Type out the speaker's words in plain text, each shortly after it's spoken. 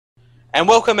And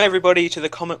welcome everybody to the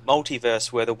comic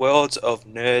multiverse where the worlds of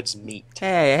nerds meet.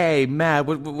 Hey, Matt,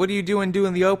 what are you doing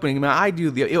the opening? Man, I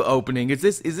do the opening. Is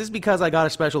this because I got a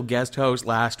special guest host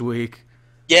last week?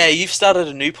 Yeah, you've started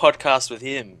a new podcast with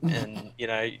him, and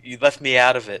you left me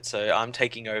out of it, so I'm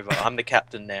taking over. I'm the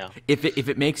captain now. If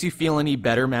it makes you feel any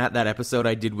better, Matt, that episode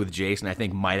I did with Jason, I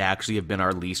think might actually have been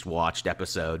our least watched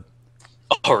episode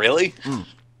Oh, really?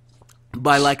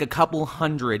 by like a couple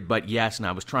hundred. But yes, and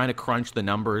I was trying to crunch the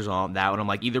numbers on that one. I'm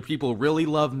like, either people really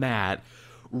love Matt,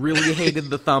 really hated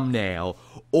the thumbnail,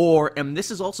 or, and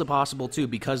this is also possible too,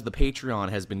 because the Patreon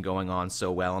has been going on so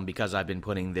well, and because I've been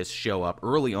putting this show up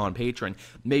early on Patreon,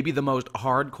 maybe the most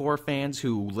hardcore fans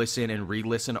who listen and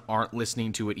re-listen aren't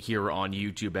listening to it here on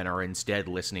YouTube and are instead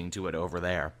listening to it over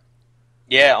there.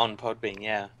 Yeah, on Podbean,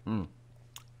 yeah.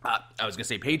 I was going to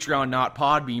say Patreon, not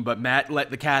Podbean, but Matt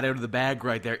let the cat out of the bag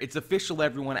right there. It's official,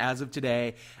 everyone, as of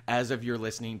today, as of you're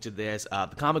listening to this.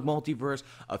 The Comic Multiverse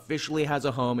officially has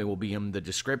a home. It will be in the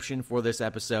description for this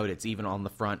episode. It's even on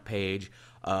the front page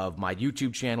of my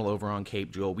YouTube channel over on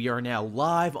Cape Jewel. We are now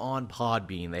live on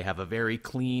Podbean. They have a very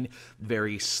clean,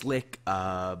 very slick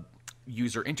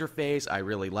user interface. I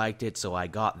really liked it, so I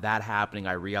got that happening.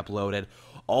 I re-uploaded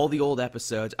all the old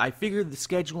episodes. I figured the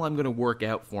schedule I'm going to work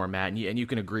out for, Matt, and you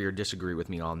can agree or disagree with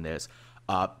me on this.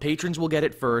 Patrons will get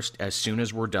it first as soon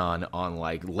as we're done on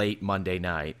like late Monday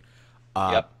night.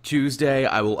 Yep. Tuesday,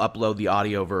 I will upload the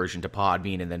audio version to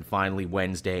Podbean, and then finally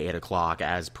Wednesday, 8 o'clock,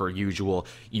 as per usual,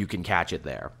 you can catch it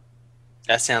there.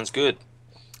 That sounds good.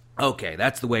 Okay,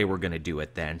 that's the way we're going to do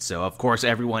it then. So, of course,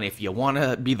 everyone, if you want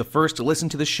to be the first to listen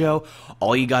to the show,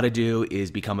 all you got to do is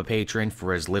become a patron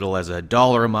for as little as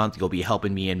 $1 a month. You'll be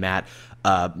helping me and Matt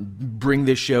bring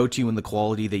this show to you in the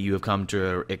quality that you have come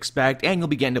to expect, and you'll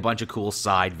be getting a bunch of cool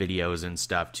side videos and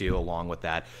stuff, too, along with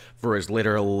that, for as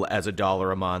little as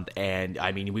 $1 a month. And,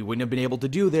 I mean, we wouldn't have been able to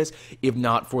do this if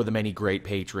not for the many great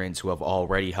patrons who have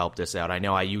already helped us out. I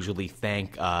know I usually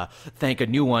thank a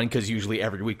new one, because usually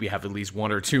every week we have at least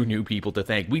one or two new people to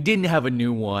thank. We didn't have a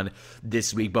new one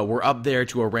this week, but we're up there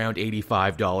to around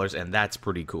 $85, and that's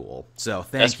pretty cool. So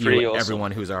thank you, awesome.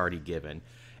 everyone who's already given.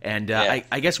 And Yeah.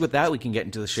 I guess with that, we can get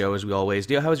into the show as we always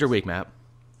do. How was your week, Matt?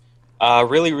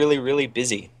 Really, really, really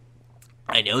busy.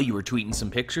 I know you were tweeting some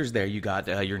pictures there. You got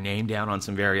your name down on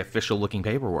some very official-looking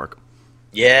paperwork.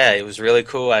 Yeah, it was really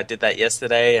cool. I did that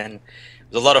yesterday, and it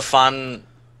was a lot of fun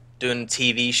doing a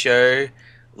TV show.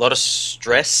 A lot of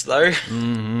stress, though,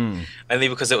 only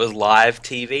because it was live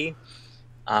TV.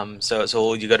 So it's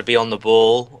all, you got to be on the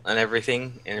ball and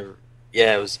everything. And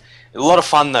yeah, it was a lot of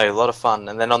fun though, a lot of fun.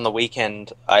 And then on the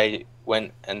weekend, I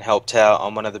went and helped out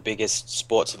on one of the biggest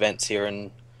sports events here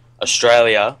in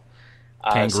Australia.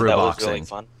 So Kangaroo that boxing. was really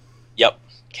fun. Yep,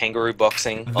 kangaroo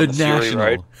boxing The on the Fury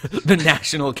Road. the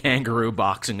National Kangaroo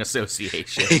Boxing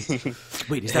Association.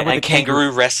 Wait, is that where And the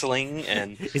kangaroo wrestling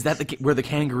and Is that where the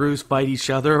kangaroos fight each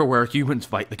other, or where humans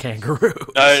fight the kangaroos?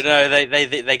 no,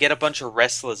 they get a bunch of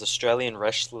wrestlers, Australian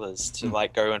wrestlers, to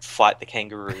like go and fight the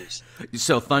kangaroos.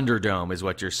 So Thunderdome is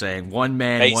what you're saying. One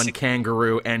man, one Basic.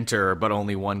 kangaroo enter, but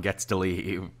only one gets to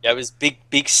leave. Yeah, it was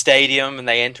big stadium, and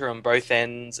they enter on both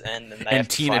ends, and then they have And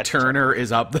to Tina fight each other. Turner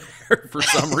is up there for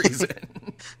some reason.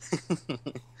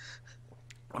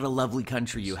 What a lovely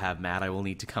country you have, Matt. I will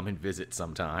need to come and visit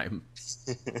sometime.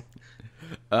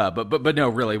 But no,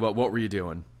 really, what were you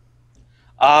doing?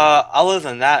 Other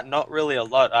than that, not really a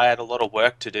lot. I had a lot of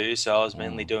work to do, so I was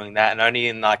mainly doing that. And only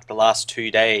in like the last 2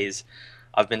 days,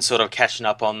 I've been sort of catching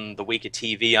up on the week of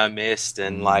TV I missed.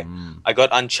 And like, I got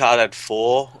Uncharted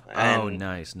 4, and Oh,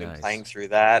 nice, been nice. playing through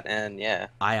that. And yeah,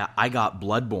 I got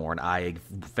Bloodborne. I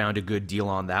found a good deal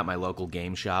on that. My local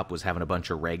game shop was having a bunch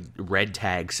of red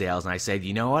tag sales, and I said,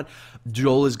 you know what?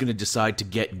 Joel is going to decide to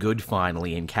get good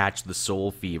finally and catch the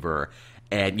soul fever.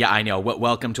 And yeah, I know.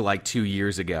 Welcome to like 2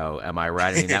 years ago. Am I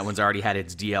right? I mean, that one's already had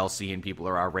its DLC, and people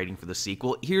are waiting for the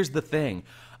sequel. Here's the thing.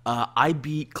 I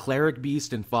beat Cleric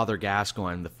Beast and Father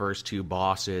Gascoigne, the first two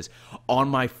bosses, on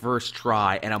my first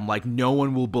try, and I'm like, no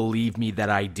one will believe me that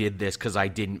I did this because I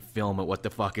didn't film it. What the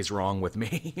fuck is wrong with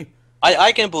me?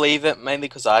 I can believe it mainly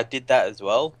because I did that as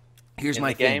well. Here's In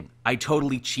my the thing. game. I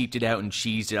totally cheaped it out and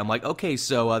cheesed it. I'm like, okay,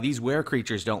 so these were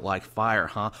creatures don't like fire,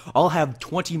 huh? I'll have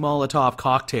 20 Molotov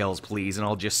cocktails, please, and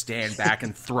I'll just stand back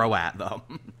and throw at them.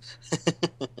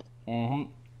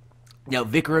 Now,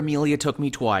 Vicar Amelia took me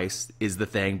twice, is the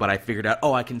thing, but I figured out,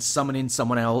 I can summon in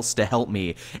someone else to help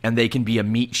me, and they can be a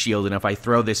meat shield, and if I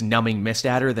throw this numbing mist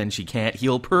at her, then she can't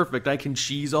heal. Perfect, I can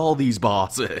cheese all these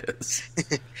bosses.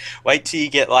 Wait till you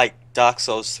get like Dark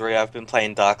Souls 3. I've been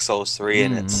playing Dark Souls 3,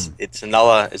 and it's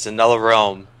another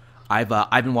realm.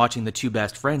 I've been watching the two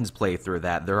best friends play through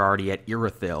that. They're already at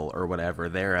Irithyll or whatever.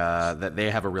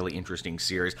 They have a really interesting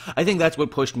series. I think that's what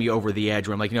pushed me over the edge.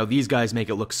 Where I'm like, these guys make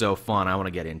it look so fun. I want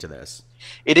to get into this.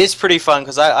 It is pretty fun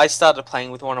because I started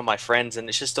playing with one of my friends, and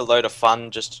it's just a load of fun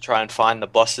just to try and find the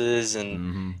bosses,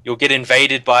 and you'll get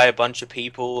invaded by a bunch of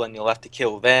people, and you'll have to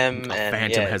kill them. A and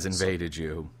phantom yeah, has it's invaded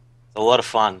you. a lot of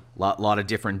fun. Lot of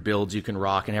different builds you can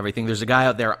rock and everything. There's a guy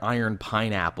out there, Iron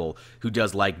Pineapple, who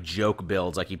does like joke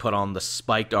builds. Like he put on the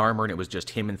spiked armor and it was just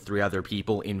him and 3 other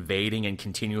people invading and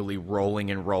continually rolling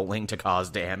and rolling to cause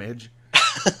damage.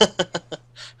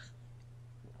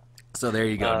 So there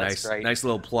you go. Nice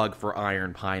little plug for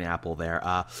Iron Pineapple there.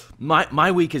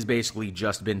 My week has basically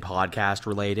just been podcast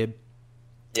related.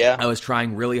 Yeah. I was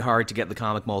trying really hard to get the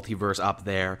comic multiverse up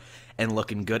there and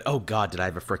looking good. Oh god, did I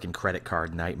have a freaking credit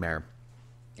card nightmare.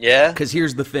 Yeah? Because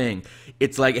here's the thing.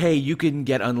 It's like, hey, you can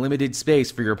get unlimited space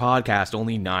for your podcast,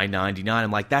 only $9.99. I'm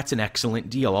like, that's an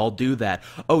excellent deal. I'll do that.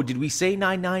 Oh, did we say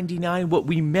 $9.99? What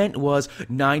we meant was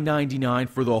 $9.99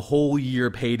 for the whole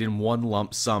year paid in one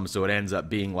lump sum, so it ends up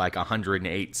being like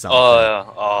 $108 something.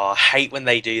 I hate when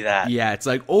they do that. Yeah, it's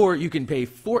like, or you can pay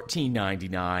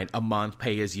 $14.99 a month,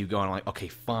 pay as you go. And I'm like, okay,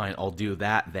 fine, I'll do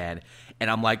that then. And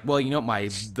I'm like, well,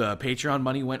 the Patreon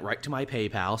money went right to my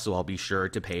PayPal, so I'll be sure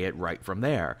to pay it right from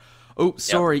there. Oh,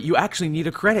 sorry, you actually need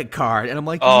a credit card. And I'm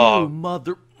like, oh,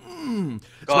 mother...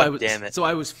 God damn it. So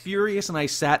I was furious, and I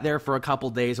sat there for a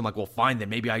couple days. I'm like, well, fine, then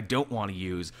maybe I don't want to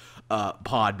use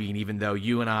Podbean, even though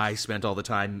you and I spent all the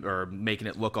time making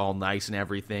it look all nice and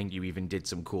everything. You even did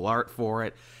some cool art for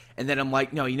it. And then I'm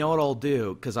like, no, you know what I'll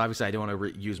do? Because obviously I don't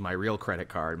want to use my real credit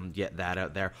card and get that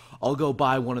out there. I'll go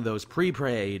buy one of those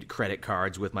prepaid credit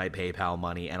cards with my PayPal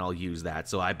money, and I'll use that.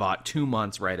 So I bought 2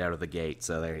 months right out of the gate.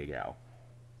 So there you go.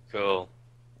 Cool.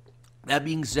 That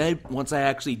being said, once I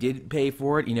actually did pay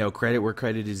for it, credit where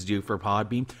credit is due for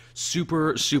Podbean,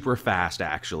 super, super fast,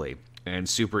 actually. And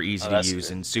super easy to use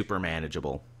and super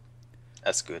manageable.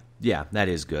 That's good. Yeah, that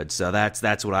is good. So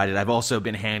that's what I did. I've also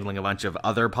been handling a bunch of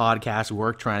other podcast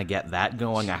work, trying to get that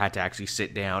going. I had to actually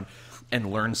sit down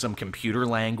and learn some computer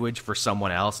language for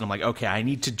someone else. And I'm like, okay, I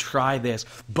need to try this,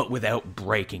 but without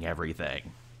breaking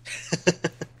everything.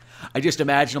 I just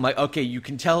imagine, I'm like, okay, you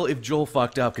can tell if Joel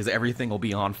fucked up because everything will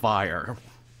be on fire.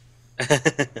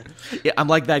 Yeah, I'm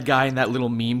like that guy in that little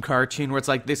meme cartoon where it's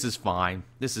like, this is fine.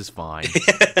 This is fine.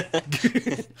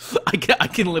 I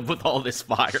can live with all this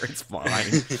fire. It's fine.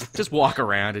 Just walk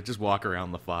around it. Just walk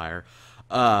around the fire.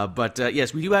 But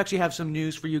yes, we do actually have some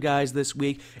news for you guys this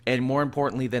week. And more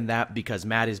importantly than that, because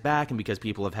Matt is back and because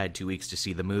people have had 2 weeks to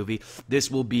see the movie,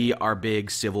 this will be our big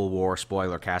Civil War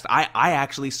spoiler cast. I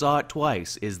actually saw it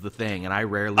twice, is the thing, and I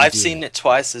rarely I've seen it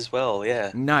twice as well,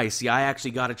 yeah. Nice. Yeah, I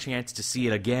actually got a chance to see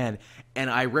it again. And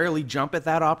I rarely jump at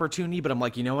that opportunity, but I'm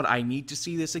like, you know what? I need to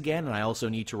see this again, and I also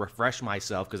need to refresh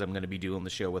myself because I'm going to be doing the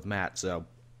show with Matt. So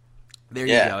there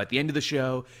you go. At the end of the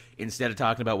show, instead of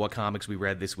talking about what comics we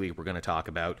read this week, we're going to talk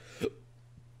about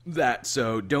that.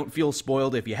 So don't feel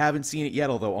spoiled if you haven't seen it yet,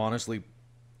 although honestly,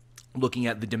 looking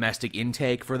at the domestic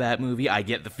intake for that movie, I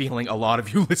get the feeling a lot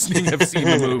of you listening have seen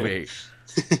the movie.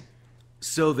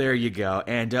 So there you go.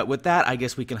 And with that, I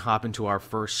guess we can hop into our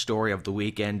first story of the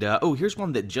week. And, here's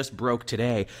one that just broke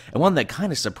today, and one that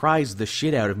kind of surprised the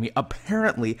shit out of me.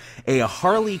 Apparently, a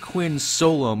Harley Quinn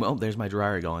solo... Oh, there's my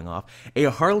dryer going off. A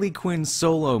Harley Quinn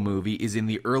solo movie is in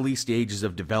the early stages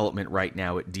of development right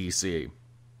now at DC.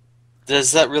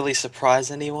 Does that really surprise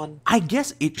anyone? I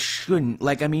guess it shouldn't.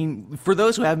 Like, I mean, for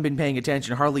those who haven't been paying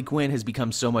attention, Harley Quinn has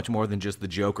become so much more than just the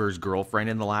Joker's girlfriend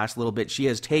in the last little bit. She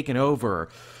has taken over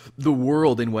the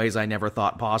world in ways I never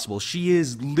thought possible. She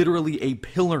is literally a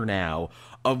pillar now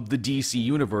of the DC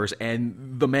universe,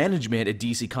 and the management at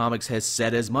DC Comics has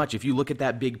said as much. If you look at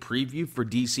that big preview for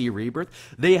DC Rebirth,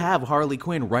 they have Harley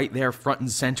Quinn right there front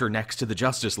and center next to the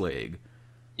Justice League.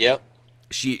 Yep.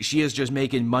 She is just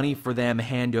making money for them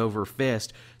hand over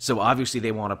fist, so obviously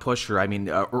they want to push her. I mean,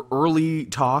 early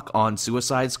talk on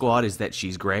Suicide Squad is that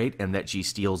she's great and that she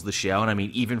steals the show, and I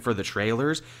mean, even for the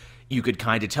trailers, you could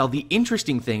kind of tell. The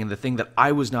interesting thing, and the thing that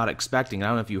I was not expecting, I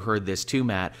don't know if you heard this too,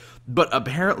 Matt, but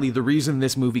apparently the reason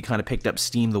this movie kind of picked up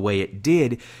steam the way it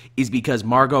did is because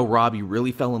Margot Robbie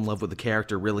really fell in love with the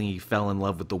character, really fell in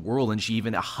love with the world, and she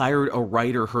even hired a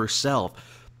writer herself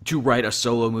to write a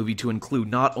solo movie to include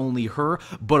not only her,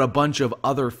 but a bunch of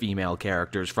other female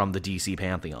characters from the DC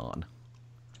Pantheon.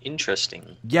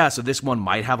 Interesting. Yeah, so this one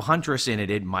might have Huntress in it.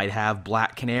 It might have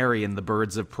Black Canary and the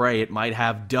Birds of Prey. It might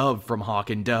have Dove from Hawk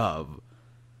and Dove.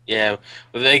 Yeah,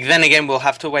 then again, we'll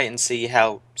have to wait and see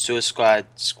how Suicide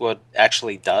Squad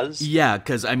actually does. Yeah,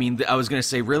 because, I mean, I was going to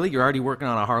say, really? You're already working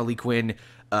on a Harley Quinn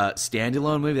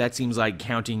Standalone movie, that seems like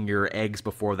counting your eggs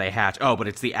before they hatch. Oh, but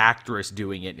it's the actress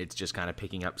doing it, and it's just kind of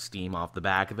picking up steam off the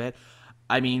back of it.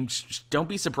 I mean, don't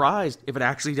be surprised if it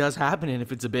actually does happen and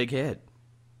if it's a big hit.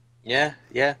 Yeah,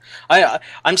 yeah.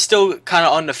 I'm still kind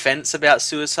of on the fence about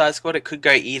Suicide Squad. It could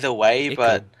go either way, It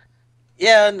but could.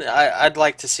 yeah, I'd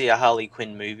like to see a Harley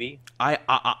Quinn movie. I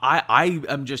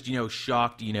am just,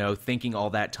 shocked, thinking all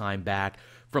that time back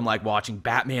from like watching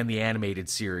Batman the Animated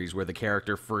Series where the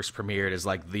character first premiered as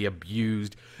like the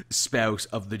abused spouse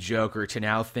of the Joker to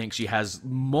now think she has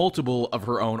multiple of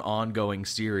her own ongoing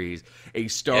series, a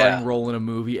starring Yeah. role in a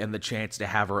movie and the chance to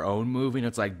have her own movie. And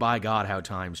it's like, by God, how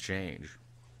times change.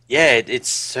 Yeah, it's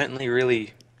certainly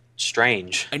really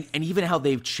strange. And even how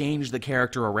they've changed the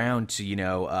character around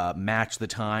to match the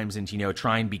times and to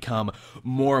try and become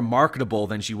more marketable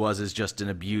than she was as just an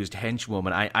abused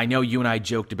henchwoman. I know you and I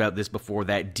joked about this before,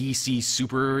 that DC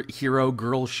superhero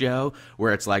girl show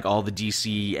where it's like all the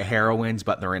DC heroines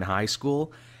but they're in high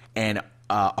school, and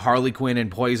Harley Quinn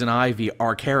and Poison Ivy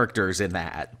are characters in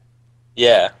that.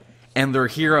 Yeah. And they're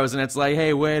heroes, and it's like,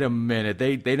 hey, wait a minute,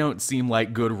 they don't seem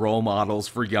like good role models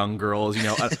for young girls.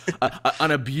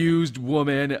 An abused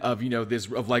woman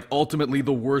of like ultimately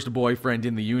the worst boyfriend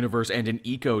in the universe and an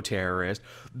eco-terrorist.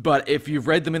 But if you've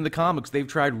read them in the comics, they've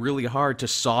tried really hard to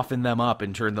soften them up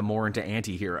and turn them more into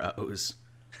anti-heroes.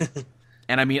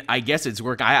 And I mean, I guess it's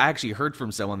worked. I actually heard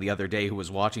from someone the other day who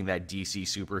was watching that DC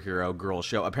superhero girl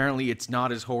show. Apparently, it's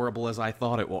not as horrible as I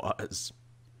thought it was.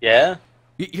 Yeah.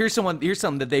 Here's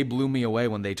something that they blew me away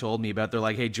when they told me about. They're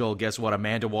like, hey, Joel, guess what?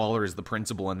 Amanda Waller is the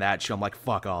principal in that show. I'm like,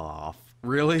 fuck off.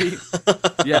 Really?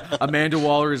 Yeah, Amanda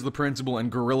Waller is the principal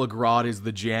and Gorilla Grodd is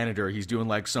the janitor. He's doing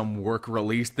like some work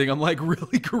release thing. I'm like,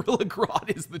 really? Gorilla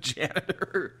Grodd is the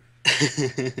janitor?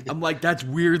 I'm like, that's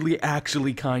weirdly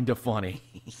actually kind of funny.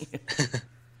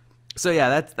 So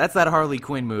yeah, that's that Harley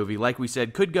Quinn movie. Like we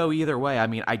said, could go either way. I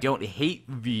mean, I don't hate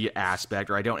the aspect,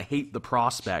 or I don't hate the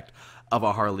prospect of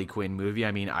a Harley Quinn movie.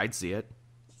 I mean, I'd see it.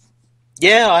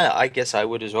 Yeah, I guess I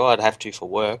would as well. I'd have to for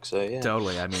work, so yeah.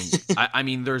 Totally. I mean, I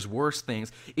mean, there's worse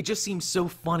things. It just seems so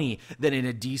funny that in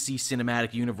a DC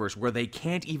cinematic universe where they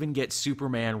can't even get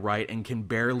Superman right and can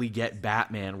barely get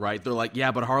Batman right, they're like,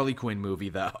 yeah, but Harley Quinn movie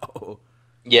though.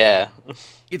 Yeah.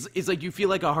 It's like you feel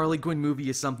like a Harley Quinn movie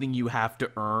is something you have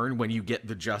to earn when you get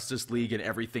the Justice League and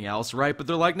everything else right, but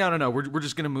they're like, no, we're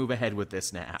just going to move ahead with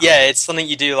this now. Yeah, it's something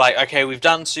you do like, okay, we've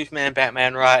done Superman,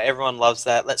 Batman, right? Everyone loves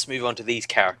that. Let's move on to these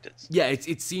characters. Yeah,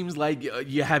 it seems like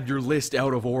you have your list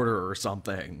out of order or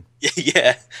something.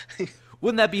 Yeah.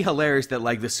 Wouldn't that be hilarious that,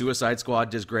 like, the Suicide Squad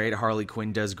does great, Harley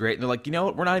Quinn does great, and they're like, you know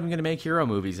what, we're not even going to make hero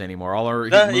movies anymore. All our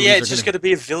movies Yeah, are it's just going to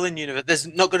be a villain universe. There's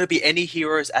not going to be any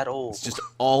heroes at all. It's just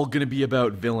all going to be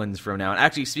about villains from now on.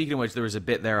 Actually, speaking of which, there was a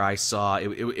bit there I saw.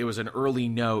 It was an early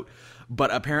note,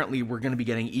 but apparently we're going to be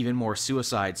getting even more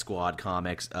Suicide Squad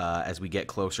comics as we get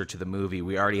closer to the movie.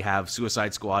 We already have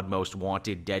Suicide Squad Most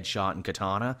Wanted, Deadshot, and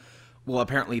Katana. Well,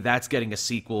 apparently that's getting a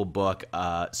sequel book,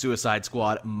 Suicide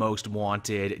Squad Most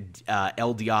Wanted,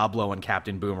 El Diablo, and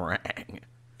Captain Boomerang.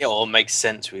 Yeah, well, it makes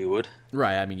sense we would.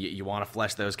 Right, I mean, you want to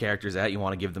flesh those characters out, you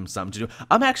want to give them something to do.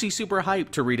 I'm actually super hyped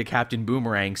to read a Captain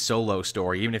Boomerang solo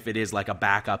story, even if it is like a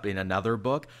backup in another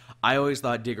book. I always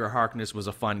thought Digger Harkness was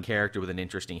a fun character with an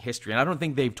interesting history, and I don't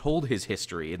think they've told his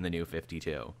history in the New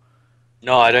 52.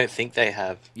 No, I don't think they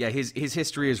have. Yeah, his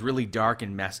history is really dark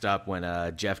and messed up when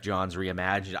Jeff Johns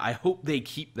reimagined it. I hope they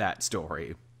keep that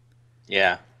story.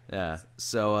 Yeah. Yeah.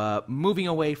 So moving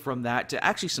away from that to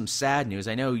actually some sad news.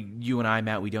 I know you and I,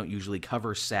 Matt, we don't usually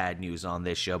cover sad news on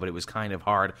this show, but it was kind of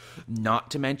hard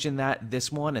not to mention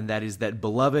this one, and that is that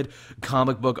beloved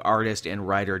comic book artist and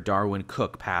writer Darwyn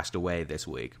Cooke passed away this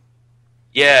week.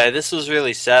 Yeah, this was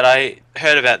really sad. I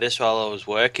heard about this while I was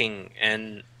working,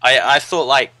 and I thought,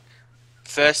 like,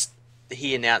 first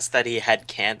he announced that he had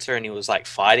cancer and he was like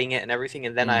fighting it and everything,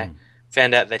 and then I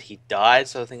found out that he died.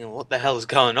 So I was thinking, what the hell is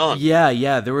going on?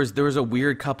 Yeah. There was a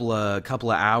weird couple of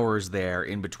hours there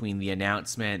in between the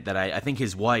announcement that I think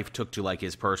his wife took to like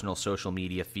his personal social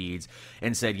media feeds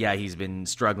and said, yeah, he's been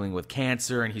struggling with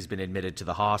cancer and he's been admitted to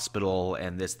the hospital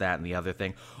and this, that, and the other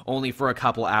thing. Only for a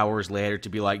couple hours later to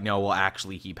be like, no, well,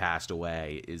 actually, he passed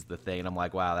away is the thing. And I'm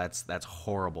like, wow, that's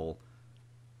horrible.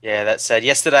 Yeah, that's sad.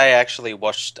 Yesterday I actually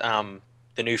watched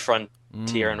The New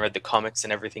Frontier and read the comics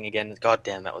and everything again. God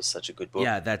damn, that was such a good book.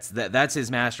 Yeah, that's his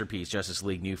masterpiece, Justice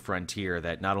League New Frontier,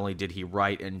 that not only did he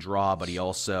write and draw, but he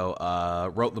also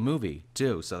wrote the movie,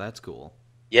 too, so that's cool.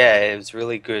 Yeah, it was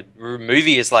really good.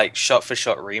 Movie is like shot for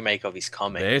shot remake of his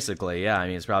comic. Basically, yeah. I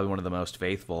mean, it's probably one of the most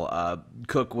faithful.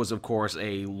 Cook was, of course,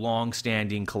 a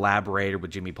long-standing collaborator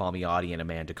with Jimmy Palmiotti and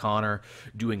Amanda Conner,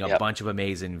 doing a Yep. bunch of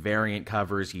amazing variant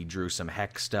covers. He drew some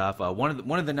Hex stuff. One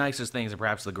of the nicest things, and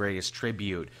perhaps the greatest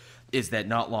tribute, is that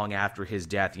not long after his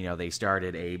death, they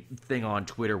started a thing on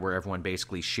Twitter where everyone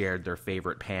basically shared their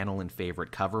favorite panel and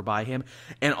favorite cover by him.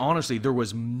 And honestly, there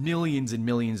was millions and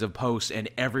millions of posts, and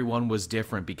everyone was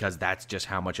different because that's just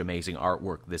how much amazing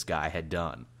artwork this guy had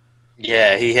done.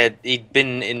 Yeah, he'd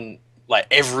been in like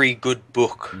every good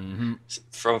book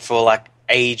from for like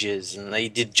ages, and he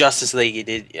did Justice League. He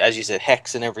did, as you said,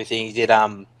 Hex and everything. He did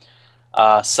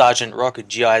Sergeant Rocket,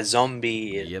 GI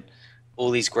Zombie, and Yep. all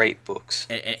these great books.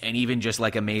 And even just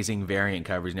like amazing variant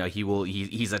covers.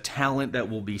 He's a talent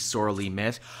that will be sorely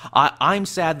missed. I'm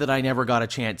sad that I never got a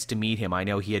chance to meet him. I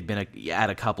know he had been at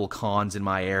a couple cons in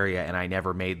my area, and I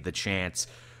never made the chance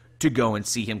to go and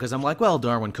see him because I'm like, well,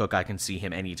 Darwin Cook, I can see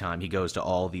him anytime he goes to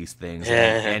all these things,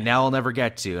 and now I'll never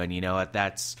get to. And you know what?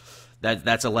 That's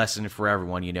a lesson for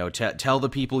everyone. Tell the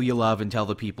people you love and tell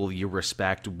the people you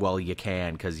respect while you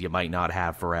can, because you might not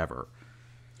have forever.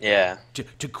 Yeah.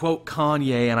 To quote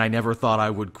Kanye, and I never thought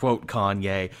I would quote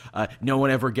Kanye, no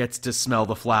one ever gets to smell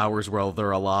the flowers while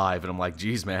they're alive. And I'm like,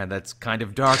 geez, man, that's kind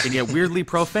of dark and yet weirdly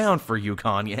profound for you,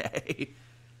 Kanye.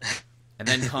 And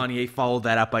then Kanye followed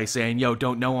that up by saying, yo,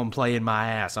 don't know I'm playing my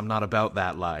ass. I'm not about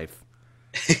that life.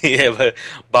 Yeah, but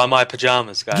buy my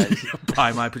pajamas, guys.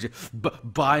 Buy my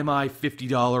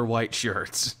 $50 white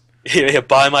shirts. Yeah,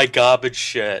 buy my garbage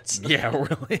shirts. Yeah,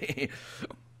 really.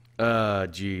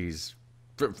 Jeez.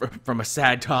 From a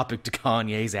sad topic to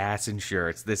Kanye's ass and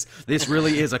shirts. This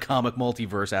really is a comic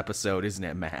multiverse episode, isn't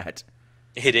it, Matt?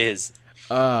 It is.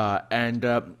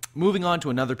 And moving on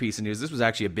to another piece of news. This was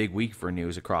actually a big week for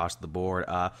news across the board.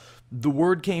 The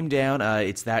word came down.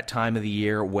 It's that time of the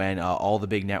year when all the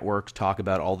big networks talk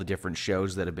about all the different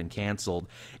shows that have been canceled.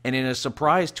 And in a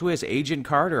surprise twist, Agent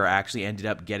Carter actually ended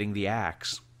up getting the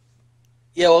axe.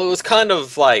 Yeah, well, it was kind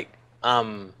of like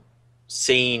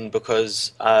seen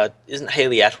because isn't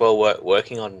Haley Atwell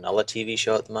working on another TV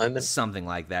show at the moment? Something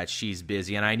like that. She's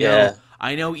busy, and Yeah.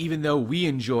 I know. Even though we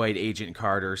enjoyed Agent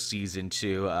Carter season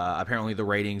 2, apparently the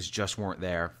ratings just weren't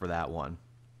there for that one.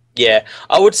 Yeah,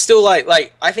 I would still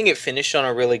like I think it finished on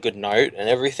a really good note and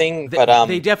everything, but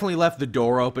They definitely left the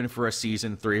door open for a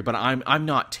season 3, but I'm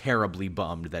not terribly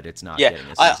bummed that it's not yeah, getting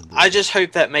a I season 3. I just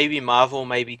hope that maybe Marvel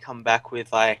maybe come back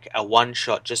with like a one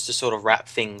shot just to sort of wrap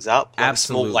things up, like a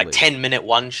small like Absolutely. 10-minute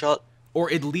one shot.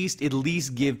 Or at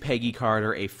least give Peggy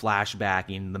Carter a flashback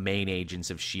in the main Agents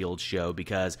of S.H.I.E.L.D. show,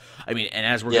 because, I mean, and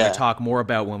as we're going Yeah. to talk more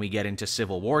about when we get into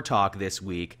Civil War talk this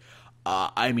week,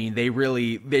 I mean,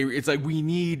 it's like we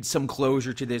need some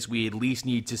closure to this. We at least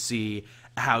need to see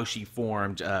how she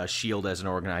formed S.H.I.E.L.D. as an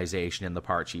organization and the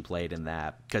part she played in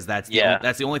that, because that's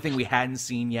the only thing we hadn't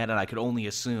seen yet, and I could only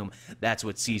assume that's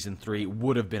what season 3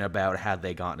 would have been about had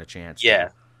they gotten a chance.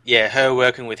 Yeah. Yeah, her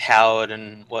working with Howard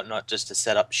and whatnot just to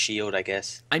set up Shield, I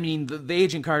guess. I mean, the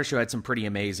Agent Carter show had some pretty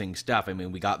amazing stuff. I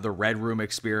mean, we got the Red Room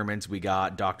experiments, we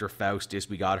got Dr. Faustus,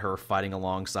 we got her fighting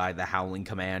alongside the Howling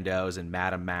Commandos and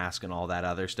Madame Mask and all that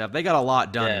other stuff. They got a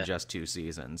lot done in just 2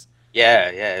 seasons. Yeah,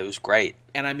 it was great.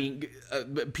 And I mean,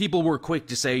 people were quick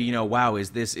to say, wow,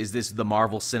 is this the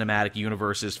Marvel Cinematic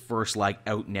Universe's first like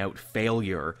out and out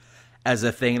failure as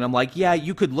a thing? And I'm like, yeah,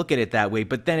 you could look at it that way,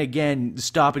 but then again,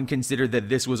 stop and consider that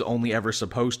this was only ever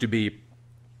supposed to be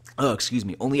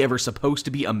only ever supposed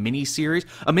to be a mini-series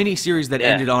that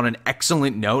ended on an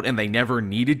excellent note, and they never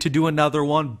needed to do another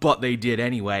one, but they did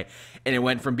anyway. And it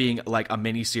went from being like a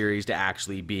mini-series to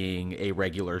actually being a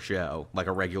regular show, like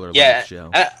a regular length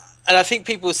show. And I think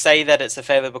people say that it's a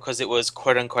favor because it was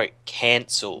quote-unquote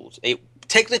cancelled. It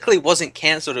technically wasn't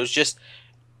cancelled, it was just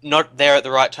not there at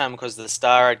the right time because the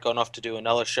star had gone off to do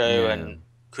another show and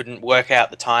couldn't work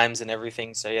out the times and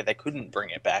everything, so yeah, they couldn't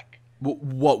bring it back.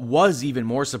 What was even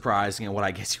more surprising, and what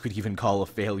I guess you could even call a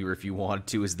failure if you wanted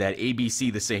to, is that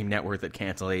ABC, the same network that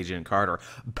canceled Agent Carter,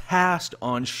 passed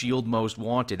on S.H.I.E.L.D. Most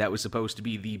Wanted. That was supposed to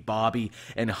be the Bobby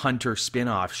and Hunter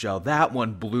spin-off show. That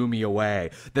one blew me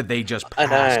away, that they just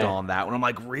passed on that one. I'm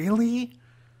like, really?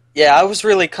 Yeah, I was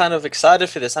really kind of excited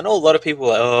for this. I know a lot of people are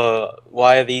like, oh,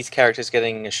 why are these characters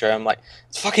getting a show? I'm like,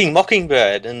 it's fucking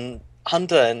Mockingbird and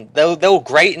Hunter, and they were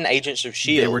great in Agents of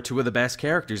S.H.I.E.L.D. They were 2 of the best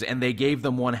characters, and they gave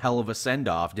them one hell of a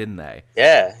send-off, didn't they?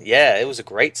 Yeah, it was a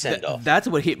great send-off. That's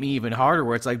what hit me even harder,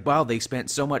 where it's like, wow, they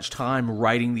spent so much time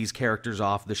writing these characters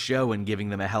off the show and giving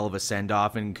them a hell of a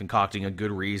send-off and concocting a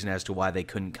good reason as to why they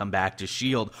couldn't come back to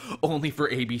S.H.I.E.L.D., only for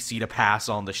ABC to pass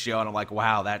on the show, and I'm like,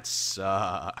 wow, that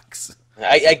sucks.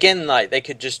 Again, like they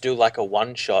could just do like a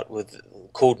one shot with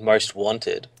called Most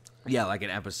Wanted. Yeah, like an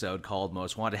episode called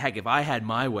Most Wanted. Heck, if I had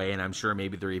my way, and I'm sure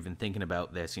maybe they're even thinking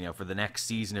about this, for the next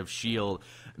season of S.H.I.E.L.D.,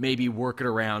 maybe work it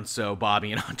around so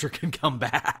Bobby and Hunter can come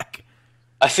back.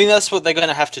 I think that's what they're going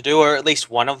to have to do, or at least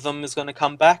one of them is going to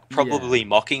come back. Yeah. Probably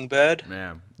Mockingbird.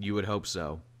 Yeah, you would hope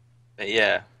so. But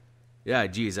yeah. Yeah,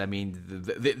 geez, I mean,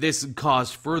 this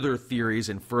caused further theories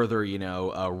and further,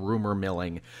 rumor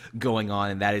milling going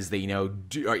on, and that is that,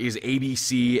 is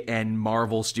ABC and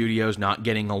Marvel Studios not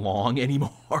getting along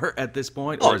anymore at this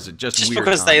point, or is it just weird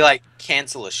because time? they like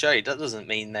cancel a show? That doesn't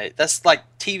mean that's like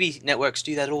TV networks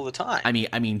do that all the time.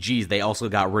 I mean, geez, they also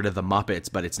got rid of the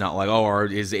Muppets, but it's not like,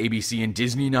 is ABC and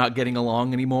Disney not getting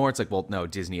along anymore? It's like, well, no,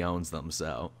 Disney owns them,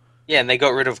 so. Yeah, and they got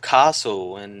rid of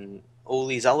Castle and all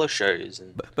these other shows,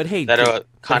 and but hey, that are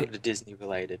kind of Disney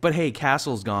related. But hey,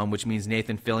 Castle's gone, which means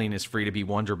Nathan Fillion is free to be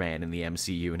Wonder Man in the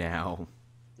MCU now.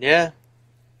 Yeah.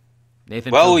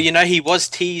 Nathan. Well, Fillion, he was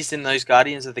teased in those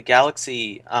Guardians of the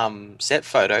Galaxy set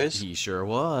photos. He sure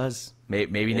was.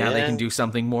 Maybe now they can do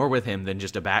something more with him than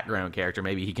just a background character.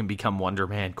 Maybe he can become Wonder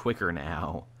Man quicker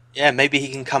now. Yeah, maybe he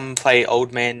can come play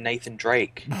Old Man Nathan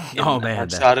Drake in an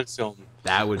Uncharted film.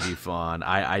 That would be fun.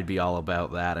 I'd be all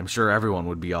about that. I'm sure everyone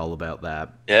would be all about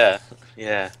that. Yeah,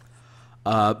 yeah.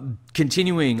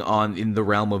 Continuing on in the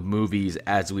realm of movies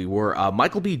as we were,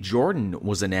 Michael B. Jordan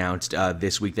was announced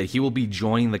this week that he will be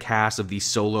joining the cast of the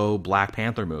solo Black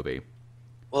Panther movie.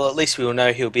 Well, at least we will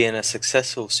know he'll be in a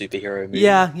successful superhero movie.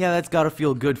 Yeah, that's got to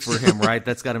feel good for him, right?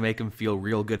 That's got to make him feel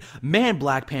real good. Man,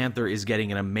 Black Panther is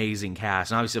getting an amazing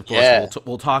cast. And obviously, of course,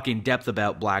 we'll talk in depth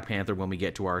about Black Panther when we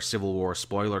get to our Civil War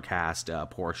spoiler cast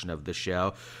portion of the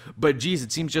show. But, geez,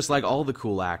 it seems just like all the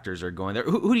cool actors are going there.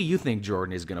 Who do you think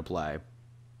Jordan is going to play?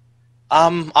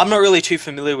 I'm not really too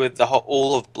familiar with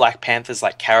all of Black Panther's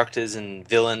like characters and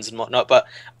villains and whatnot, but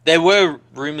there were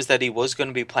rumors that he was going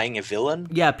to be playing a villain.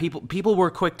 Yeah, people were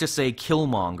quick to say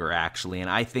Killmonger, actually, and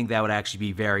I think that would actually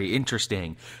be very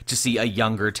interesting to see a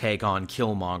younger take on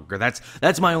Killmonger.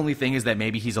 That's my only thing, is that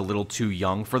maybe he's a little too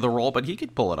young for the role, but he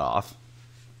could pull it off.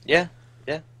 Yeah.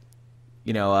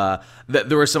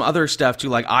 There was some other stuff, too,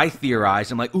 like I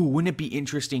theorized, I'm like, ooh, wouldn't it be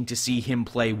interesting to see him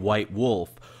play White Wolf?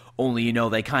 Only,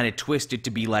 they kind of twist it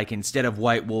to be like, instead of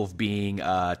White Wolf being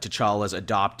T'Challa's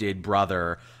adopted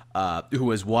brother, who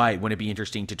was white, wouldn't it be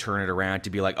interesting to turn it around to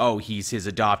be like, oh, he's his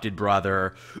adopted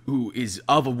brother who is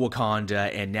of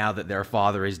Wakanda, and now that their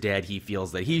father is dead, he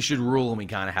feels that he should rule, and we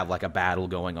kind of have like a battle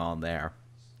going on there.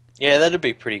 Yeah, that'd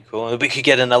be pretty cool. We could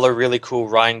get another really cool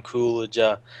Ryan Coolidge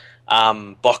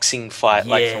boxing fight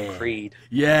like from Creed.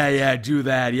 Yeah, do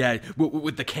that. Yeah,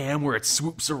 with the cam where it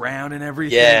swoops around and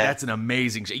everything. Yeah. That's an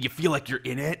amazing shit. You feel like you're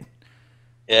in it.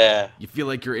 Yeah. You feel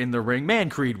like you're in the ring. Man,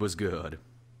 Creed was good.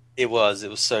 It was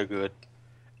so good.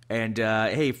 And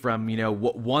hey, from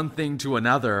one thing to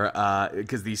another,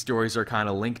 because these stories are kind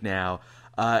of linked now.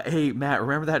 Hey, Matt,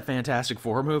 remember that Fantastic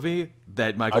Four movie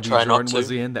that Michael B. Jordan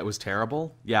was in that was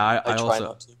terrible? Yeah,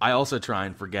 I also try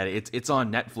and forget it. It's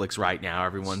on Netflix right now,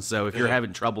 everyone. So if you're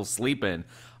having trouble sleeping,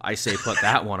 I say put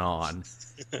that one on.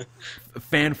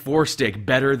 Fan Four Stick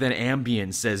better than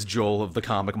Ambien, says Joel of the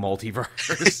Comic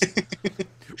Multiverse.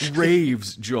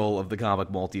 Raves Joel of the Comic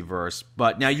Multiverse.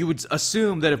 But now you would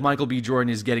assume that if Michael B.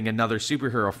 Jordan is getting another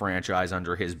superhero franchise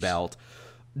under his belt,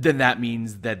 then that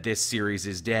means that this series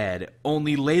is dead.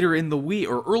 Only later in the week,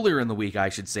 or earlier in the week, I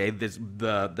should say,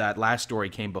 that last story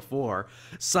came before,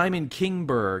 Simon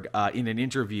Kinberg, in an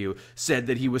interview, said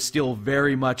that he was still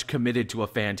very much committed to a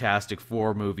Fantastic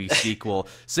Four movie sequel,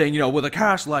 saying, with a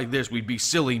cast like this, we'd be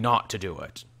silly not to do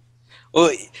it.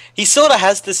 Well, he sort of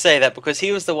has to say that because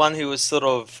he was the one who was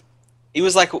he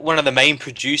was like one of the main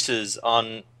producers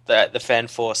on the Fan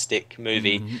Four Stick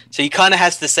movie. Mm-hmm. So he kind of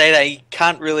has to say that. He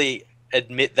can't really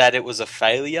admit that it was a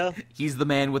failure. He's the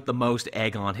man with the most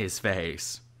egg on his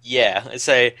face. Yeah,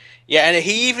 so yeah, and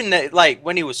he even like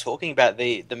when he was talking about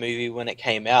the movie when it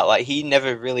came out, like he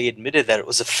never really admitted that it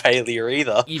was a failure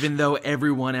either. Even though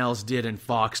everyone else did, and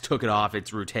Fox took it off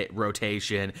its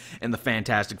rotation, and the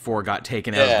Fantastic Four got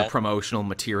taken out of the promotional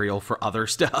material for other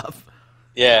stuff.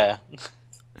 Yeah.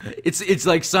 It's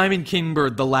like Simon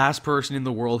Kinberg, the last person in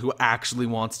the world who actually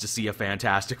wants to see a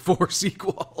Fantastic Four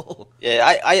sequel.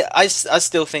 Yeah, I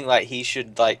still think like he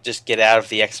should like just get out of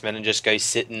the X-Men and just go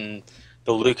sit in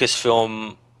the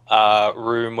Lucasfilm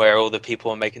room where all the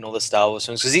people are making all the Star Wars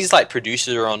films, because he's like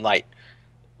producer on like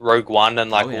Rogue One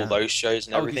and like all those shows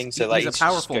and everything. He's a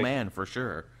powerful man for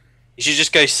sure. You should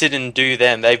just go sit and do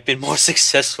them. They've been more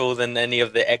successful than any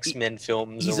of the X-Men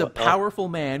films or He's a whatnot. powerful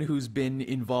man who's been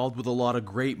involved with a lot of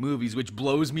great movies, which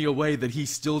blows me away that he's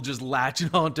still just latching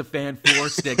on to Fan Four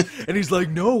Stick. And he's like,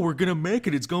 no, we're going to make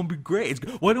it. It's going to be great.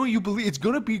 Why don't you believe it's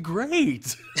going to be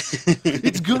great?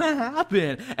 It's going to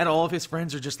happen. And all of his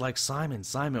friends are just like, Simon,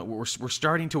 we're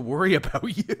starting to worry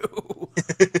about you.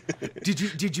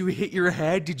 Did you hit your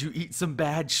head? Did you eat some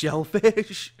bad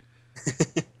shellfish?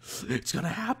 It's gonna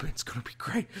happen. It's gonna be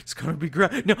great. It's gonna be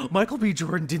great. No, Michael B.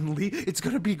 Jordan didn't leave. It's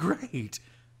gonna be great.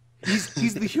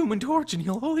 He's the Human Torch, and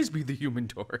he'll always be the Human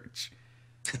Torch.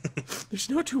 There's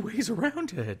no two ways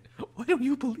around it. Why don't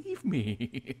you believe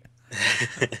me?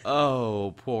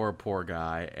 Oh, poor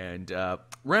guy. And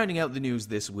rounding out the news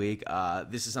this week,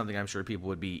 this is something I'm sure people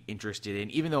would be interested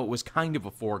in, even though it was kind of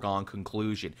a foregone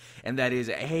conclusion. And that is,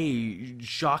 hey,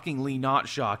 shockingly, not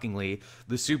shockingly,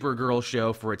 the Supergirl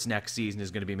show for its next season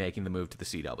is going to be making the move to the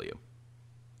CW.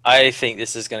 I think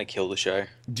this is going to kill the show.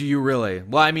 Do you really?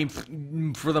 Well, I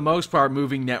mean, for the most part,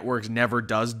 moving networks never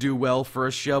does do well for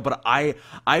a show, but I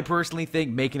personally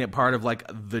think making it part of, like,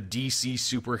 the DC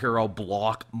superhero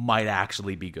block might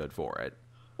actually be good for it.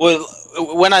 Well,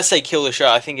 when I say kill the show,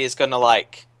 I think it's going to,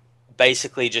 like,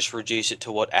 basically just reduce it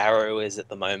to what Arrow is at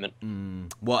the moment.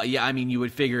 Well, yeah, I mean, you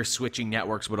would figure switching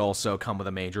networks would also come with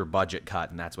a major budget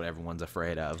cut, and that's what everyone's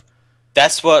afraid of.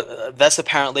 That's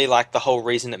apparently like the whole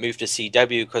reason it moved to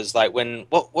CW, because like when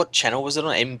what channel was it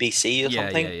on, NBC or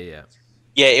something? Yeah.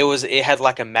 Yeah, it had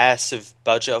like a massive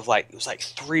budget of like, it was like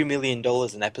 $3 million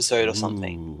an episode or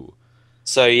something. Ooh.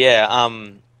 So yeah,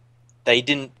 they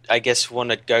didn't, I guess,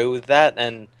 want to go with that.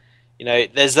 And you know,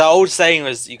 there's the old saying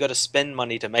was you got to spend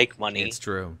money to make money. It's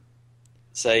true.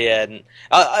 So yeah, and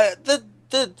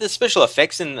the special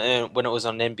effects in when it was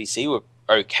on NBC were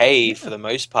okay for the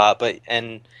most part, but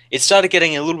it started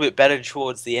getting a little bit better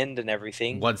towards the end and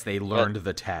everything. Once they learned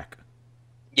the tech.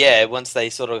 Yeah, once they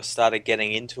sort of started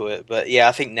getting into it. But yeah,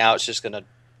 I think now it's just going to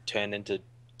turn into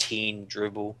teen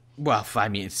dribble. Well, I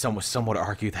mean, some would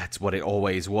argue that's what it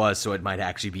always was, so it might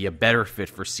actually be a better fit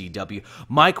for CW.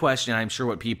 My question, I'm sure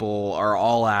what people are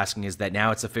all asking, is that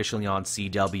now it's officially on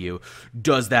CW.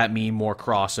 Does that mean more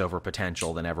crossover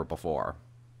potential than ever before?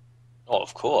 Oh,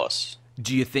 of course.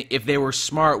 Do you think if they were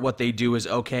smart, what they do is,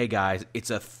 okay, guys,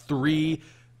 it's a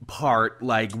 3-part,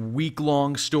 like,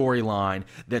 week-long storyline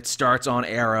that starts on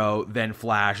Arrow, then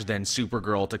Flash, then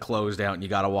Supergirl to close out, and you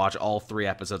gotta watch all 3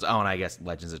 episodes. Oh, and I guess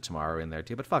Legends of Tomorrow in there,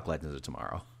 too, but fuck Legends of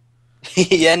Tomorrow.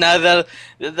 Yeah, no,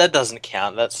 that doesn't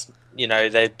count. That's, you know,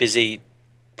 they're busy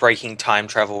breaking time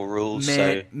travel rules.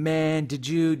 Man, did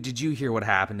you hear what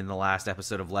happened in the last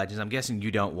episode of Legends? I'm guessing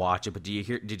you don't watch it, but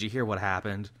did you hear what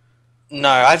happened? No,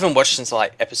 I haven't watched since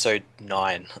like episode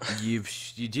 9. You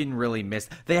didn't really miss.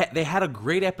 They had a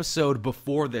great episode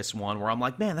before this one where I'm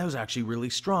like, man, that was actually really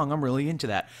strong. I'm really into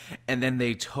that. And then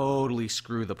they totally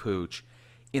screw the pooch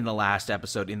in the last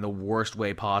episode in the worst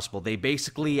way possible. They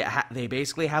basically have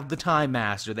the Time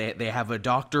Master. They have a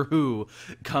Doctor Who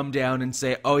come down and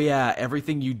say, oh yeah,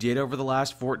 everything you did over the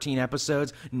last 14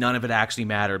 episodes, none of it actually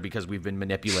mattered because we've been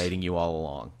manipulating you all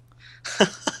along.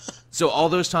 So all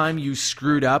those time you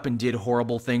screwed up and did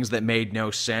horrible things that made no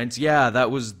sense. Yeah,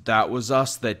 that was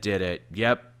us that did it.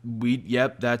 Yep, we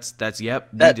did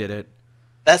it.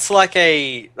 That's like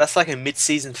a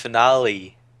mid-season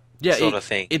finale. Yeah, sort of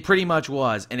thing. It pretty much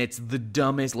was, and it's the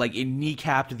dumbest. Like, it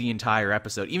kneecapped the entire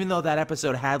episode. Even though that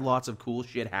episode had lots of cool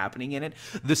shit happening in it,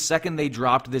 the second they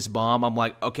dropped this bomb, I'm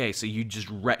like, okay, so you just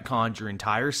retconned your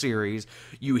entire series,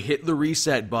 you hit the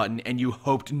reset button, and you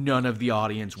hoped none of the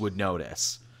audience would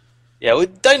notice. Yeah, well,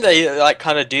 don't they like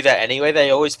kind of do that anyway?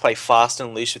 They always play fast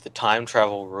and loose with the time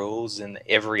travel rules in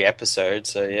every episode,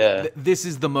 so yeah. This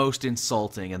is the most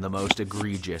insulting and the most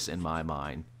egregious in my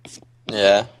mind.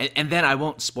 Yeah. And then I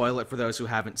won't spoil it for those who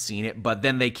haven't seen it, but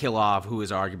then they kill off who is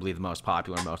arguably the most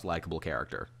popular, most likable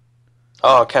character.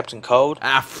 Oh, Captain Cold?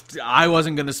 I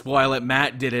wasn't going to spoil it.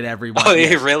 Matt did it, everyone. Oh,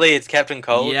 yeah, really? It's Captain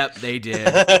Cold? Yep, they did.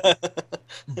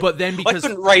 But then because... Why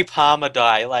couldn't Ray Palmer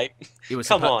die? Like,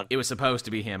 come on. It was supposed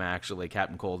to be him, actually.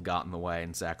 Captain Cold got in the way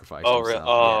and sacrificed himself. Really?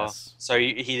 Oh, yes. So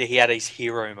he had his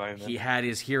hero moment. He had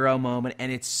his hero moment,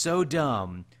 and it's so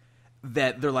dumb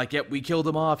that they're like, yep, we killed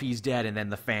him off, he's dead, and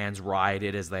then the fans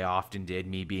rioted, as they often did,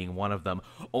 me being one of them,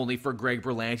 only for Greg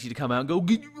Berlanti to come out and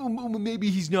go,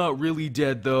 maybe he's not really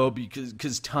dead, though,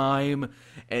 because time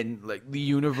and, like, the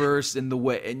universe and the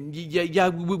way, and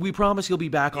we promise he'll be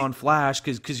back on Flash,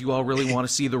 because you all really want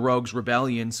to see the Rogues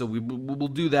Rebellion, so we'll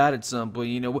do that at some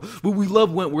point, you know, we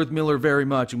love Wentworth Miller very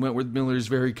much, and Wentworth Miller is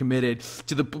very committed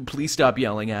to the, please stop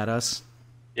yelling at us.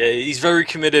 Yeah, he's very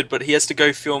committed, but he has to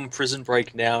go film Prison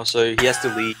Break now, so he has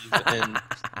to leave. And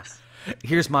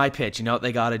Here's my pitch. You know what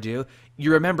they got to do?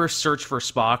 You remember Search for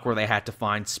Spock, where they had to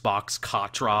find Spock's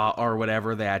Katra or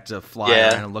whatever? They had to fly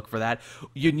around and look for that.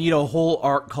 You need a whole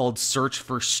arc called Search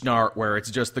for Snart, where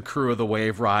it's just the crew of the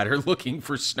Wave Rider looking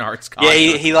for Snart's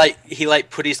Katra. Yeah, he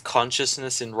put his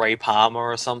consciousness in Ray Palmer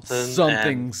or something.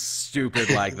 Something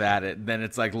stupid like that. Then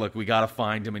it's like, look, we got to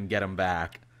find him and get him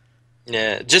back.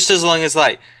 Yeah, just as long as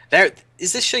like there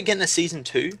is this show getting a season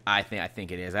 2? I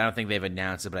think it is. I don't think they've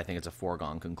announced it, but I think it's a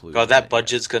foregone conclusion. God, that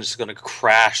budget's just gonna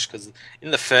crash because in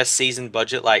the first season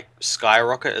budget like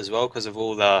skyrocket as well because of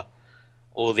all the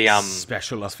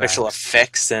special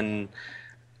effects and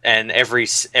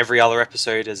every other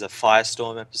episode is a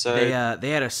Firestorm episode. They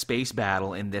had a space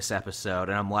battle in this episode,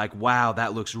 and I'm like, wow,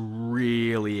 that looks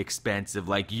really expensive.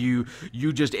 Like you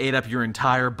just ate up your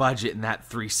entire budget in that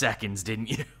 3 seconds, didn't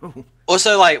you?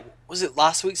 Also, like, was it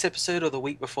last week's episode or the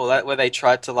week before that where they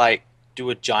tried to like do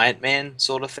a giant man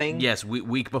sort of thing? Yes,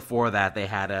 week before that they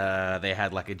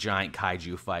had like a giant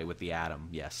kaiju fight with the Atom.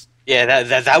 Yes. Yeah,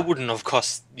 that wouldn't have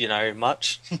cost,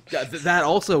 much. That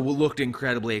also looked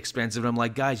incredibly expensive. I'm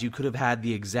like, guys, you could have had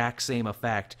the exact same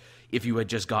effect if you had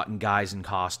just gotten guys in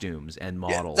costumes and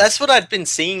models. Yeah, that's what I'd been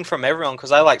seeing from everyone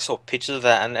because I saw pictures of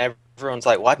that and everyone's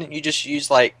like, why didn't you just use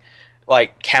like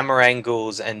camera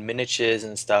angles and miniatures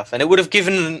and stuff? And it would have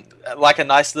given like a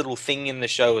nice little thing in the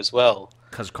show as well.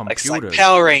 Because computers, like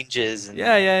Power Rangers. And...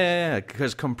 Yeah.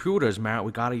 Because computers, man,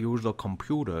 we gotta use the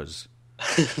computers.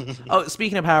 Oh,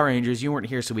 speaking of Power Rangers, you weren't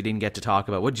here, so we didn't get to talk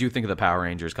about. What did you think of the Power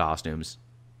Rangers costumes?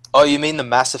 Oh, you mean the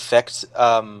Mass Effect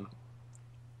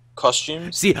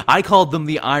costumes? See, I called them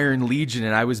the Iron Legion,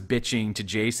 and I was bitching to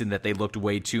Jason that they looked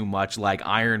way too much like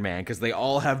Iron Man because they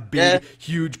all have big,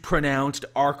 huge, pronounced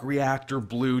arc reactor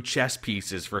blue chest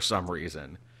pieces for some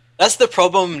reason. That's the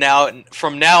problem now.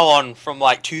 From now on, from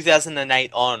like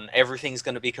 2008 on, everything's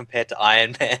going to be compared to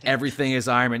Iron Man. Everything is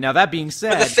Iron Man. Now, that being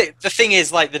said... But the thing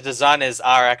is, like, the designers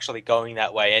are actually going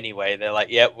that way anyway. They're like,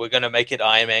 yeah, we're going to make it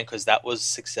Iron Man because that was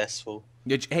successful.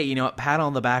 Hey, you know what? Pat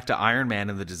on the back to Iron Man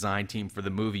and the design team for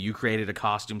the movie. You created a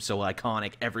costume so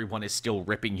iconic, everyone is still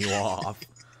ripping you off.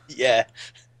 Yeah.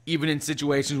 Even in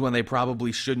situations when they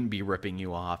probably shouldn't be ripping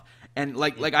you off. And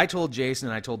like I told Jason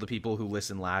and I told the people who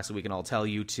listened last week, and I'll tell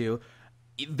you too,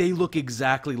 they look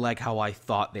exactly like how I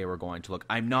thought they were going to look.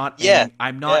 I'm not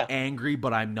angry,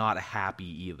 but I'm not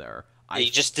happy either. You're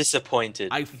just disappointed.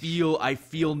 I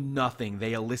feel nothing.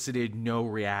 They elicited no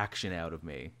reaction out of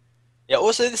me. Yeah,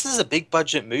 also this is a big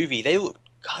budget movie. They look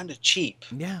kind of cheap.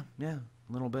 Yeah, a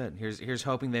little bit. Here's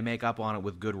hoping they make up on it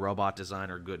with good robot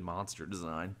design or good monster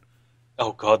design.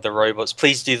 Oh god, the robots.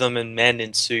 Please do them in man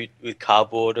in suit with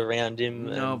cardboard around him.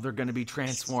 No, they're going to be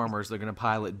Transformers. They're going to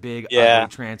pilot big, ugly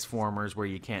Transformers where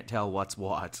you can't tell what's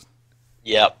what.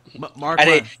 Yep.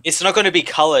 It's not going to be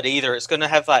colored either. It's going to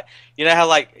have like, you know how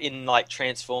like in like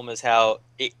Transformers how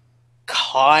it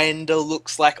kind of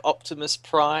looks like Optimus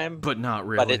Prime, but not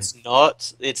really. But it's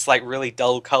not. It's like really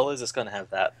dull colors. It's going to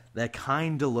have that. That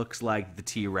kind of looks like the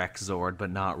T-Rex Zord, but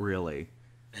not really.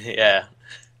 Yeah.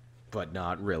 But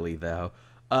not really, though.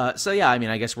 So yeah, I mean,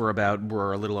 I guess we're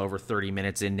a little over 30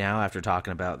 minutes in now after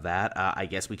talking about that. I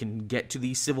guess we can get to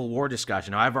the Civil War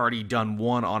discussion. Now, I've already done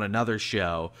one on another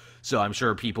show, so I'm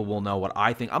sure people will know what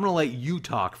I think. I'm going to let you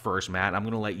talk first, Matt. I'm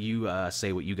going to let you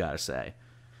say what you got to say.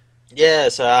 Yeah,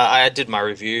 so I did my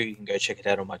review. You can go check it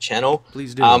out on my channel.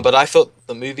 Please do. But I thought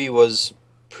the movie was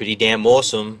pretty damn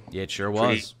awesome. Yeah, it sure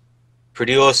was.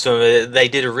 Pretty awesome. They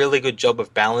did a really good job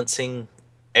of balancing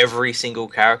every single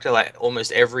character, like almost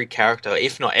every character,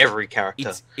 if not every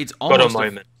character, it's got almost a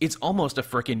moment. It's almost a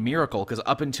freaking miracle because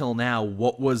up until now,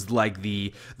 what was like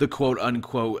the quote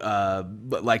unquote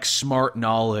like smart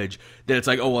knowledge that it's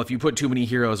like, oh well, if you put too many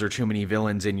heroes or too many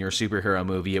villains in your superhero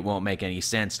movie, it won't make any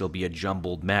sense. It'll be a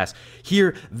jumbled mess.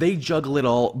 Here, they juggle it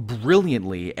all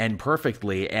brilliantly and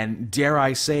perfectly, and dare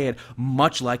I say it,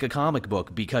 much like a comic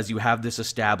book, because you have this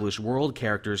established world.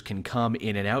 Characters can come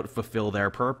in and out, fulfill their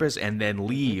purpose, and then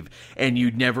leave, and you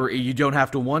don't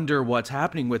have to wonder what's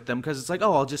happening with them because it's like,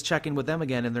 oh, I'll just check in with them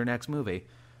again in their next movie.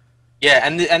 Yeah,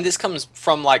 and this comes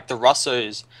from like the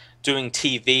Russos doing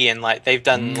TV, and like they've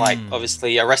done like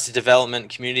obviously Arrested Development,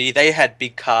 Community. They had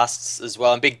big casts as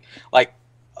well, and big like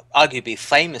arguably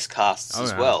famous casts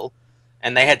as well,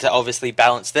 and they had to obviously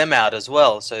balance them out as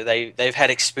well. So they've had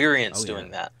experience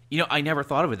doing that. You know, I never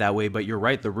thought of it that way, but you're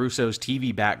right. The Russos'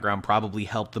 TV background probably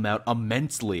helped them out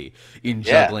immensely in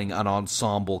juggling an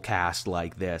ensemble cast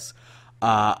like this.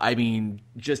 I mean,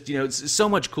 Just, so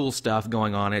much cool stuff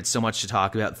going on. It's so much to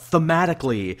talk about.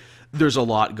 Thematically, there's a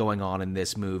lot going on in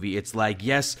this movie. It's like,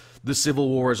 yes, the Civil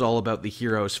War is all about the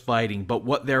heroes fighting, but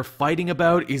what they're fighting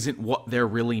about isn't what they're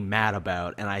really mad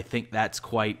about. And I think that's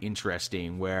quite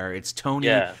interesting, where it's Tony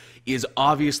is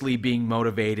obviously being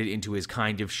motivated into his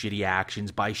kind of shitty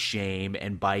actions by shame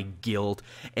and by guilt,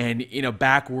 and in a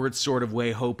backwards sort of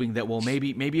way, hoping that, well,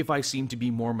 maybe if I seem to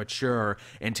be more mature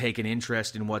and take an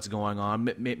interest in what's going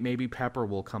on, maybe Pepper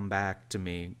will come back to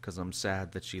me, because I'm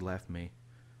sad that she left me.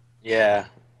 Yeah.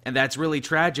 And that's really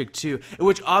tragic, too.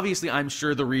 Which, obviously, I'm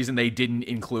sure the reason they didn't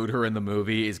include her in the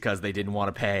movie is because they didn't want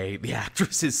to pay the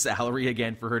actress's salary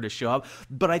again for her to show up.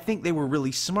 But I think they were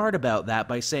really smart about that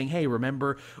by saying, hey,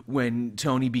 remember when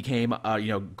Tony became,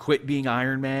 quit being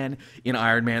Iron Man in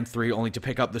Iron Man 3 only to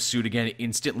pick up the suit again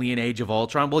instantly in Age of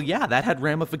Ultron? Well, yeah, that had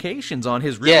ramifications on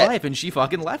his real life, and she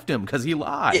fucking left him because he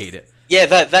lied. Yeah,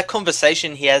 that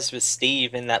conversation he has with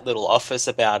Steve in that little office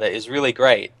about it is really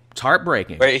great. It's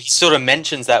heartbreaking. Where he sort of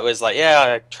mentions that was like, yeah,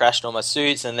 I trashed all my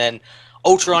suits, and then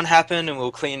Ultron happened, and we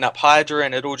were cleaning up Hydra,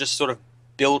 and it all just sort of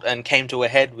built and came to a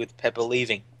head with Pepper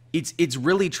leaving. It's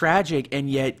really tragic, and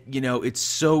yet, it's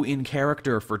so in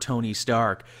character for Tony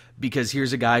Stark, because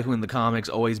here's a guy who in the comics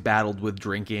always battled with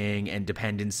drinking and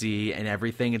dependency and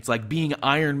everything. It's like being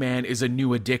Iron Man is a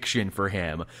new addiction for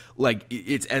him. Like,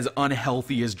 it's as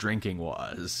unhealthy as drinking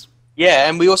was. Yeah,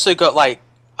 and we also got,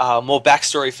 more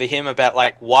backstory for him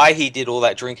about why he did all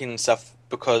that drinking and stuff,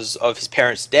 because of his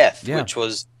parents' death, which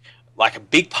was a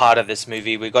big part of this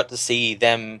movie. We got to see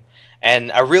them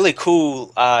and a really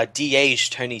cool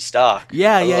de-aged Tony Stark.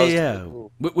 Yeah.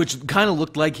 Cool. Which kind of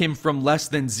looked like him from Less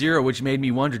Than Zero, which made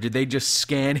me wonder, did they just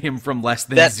scan him from Less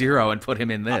Than Zero and put him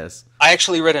in this? I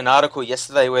actually read an article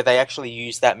yesterday where they actually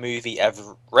used that movie as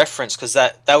reference, because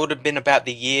that would have been about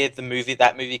the year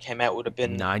that movie came out, would have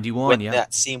been 91, when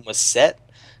that scene was set.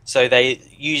 So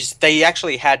they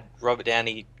actually had Robert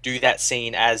Downey do that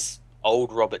scene as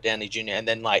old Robert Downey Jr. and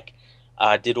then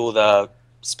did all the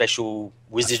special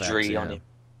wizardry on him.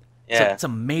 Yeah, so it's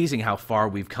amazing how far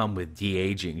we've come with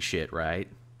de-aging shit, right?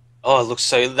 Oh, it looks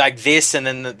so this, and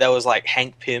then there was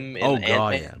Hank Pym in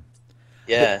Ant-Man.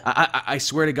 Yeah. I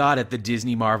swear to God, at the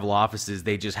Disney Marvel offices,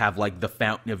 they just have the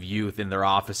Fountain of Youth in their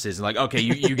offices, and okay,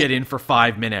 you get in for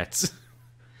 5 minutes.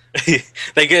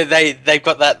 They've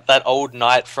got that old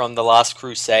knight from the Last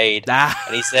Crusade,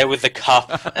 and he's there with the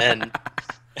cup, and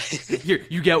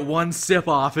you get one sip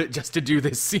off it just to do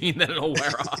this scene, then it'll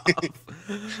wear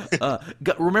off.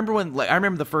 Remember when? I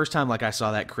remember the first time I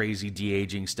saw that crazy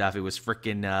de-aging stuff. It was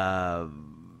freaking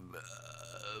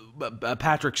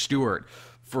Patrick Stewart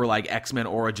for X-Men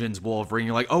Origins Wolverine.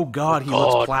 You're oh God, he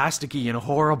looks plasticky and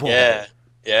horrible. Yeah.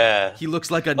 He looks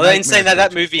like a Well, then saying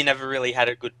that movie never really had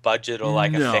a good budget or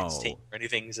effects team or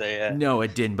anything, so yeah. No,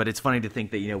 it didn't, but it's funny to think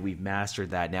that, we've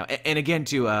mastered that now. And again,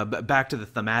 too, back to the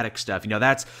thematic stuff,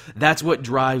 that's what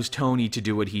drives Tony to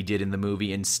do what he did in the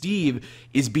movie, and Steve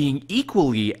is being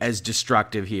equally as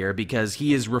destructive here because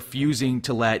he is refusing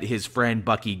to let his friend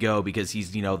Bucky go because he's,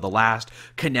 the last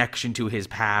connection to his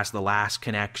past, the last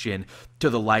connection to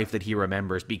the life that he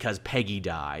remembers because Peggy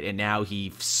died, and now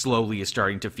he slowly is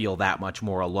starting to feel that much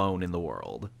more alone in the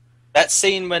world. That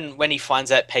scene when he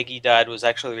finds out Peggy died was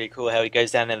actually really cool, how he goes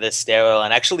down in the stairwell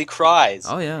and actually cries.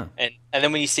 Oh, yeah. And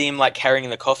then when you see him carrying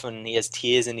the coffin, he has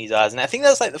tears in his eyes. And I think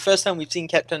that's the first time we've seen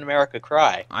Captain America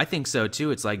cry. I think so,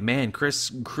 too. It's man,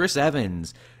 Chris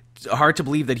Evans, hard to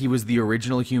believe that he was the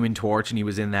original Human Torch and he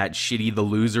was in that shitty The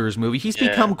Losers movie. He's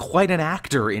become quite an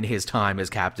actor in his time as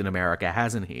Captain America,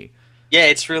 hasn't he? Yeah,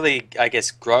 it's really, I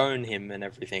guess, grown him and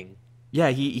everything. Yeah,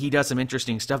 he does some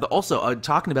interesting stuff. Also,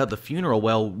 talking about the funeral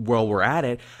while we're at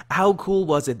it, how cool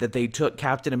was it that they took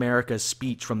Captain America's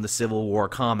speech from the Civil War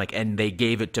comic and they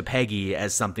gave it to Peggy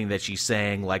as something that she's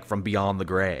saying, from beyond the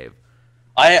grave?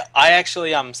 I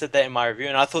actually said that in my review,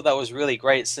 and I thought that was really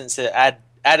great since it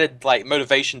added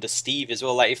motivation to Steve as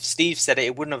well. If Steve said it,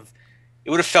 it would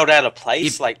have felt out of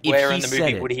place. Where in the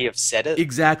movie would he have said it?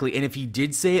 Exactly. And if he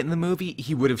did say it in the movie,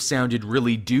 he would have sounded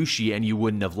really douchey and you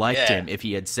wouldn't have liked him if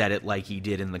he had said it like he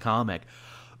did in the comic.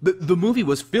 The movie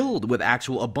was filled with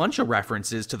a bunch of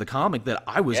references to the comic that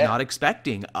I was not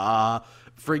expecting. The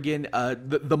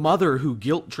mother who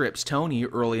guilt trips Tony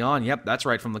early on. Yep, that's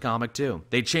right from the comic too.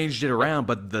 They changed it around,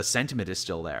 but the sentiment is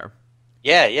still there.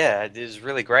 Yeah, it is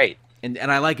really great. And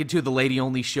I like it too. The lady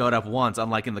only showed up once,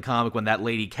 unlike in the comic when that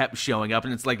lady kept showing up.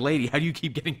 And it's like, lady, how do you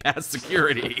keep getting past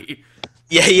security?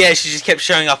 Yeah, yeah, she just kept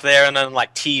showing up there and on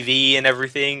like TV and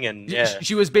everything, and yeah.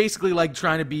 She was basically like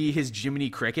trying to be his Jiminy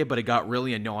Cricket, but it got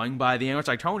really annoying by the end. It's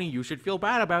like, Tony, you should feel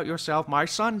bad about yourself. My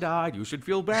son died. You should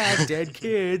feel bad. Dead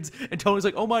kids. And Tony's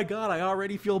like, oh my God, I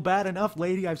already feel bad enough,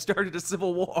 lady. I've started a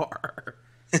civil war.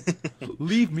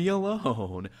 Leave me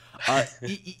alone.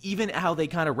 Even how they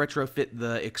kind of retrofit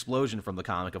the explosion from the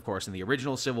comic, of course. In the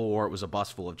original Civil War, it was a bus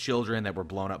full of children that were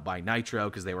blown up by Nitro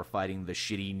because they were fighting the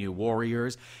shitty New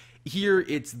Warriors. Here,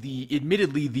 it's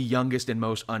admittedly the youngest and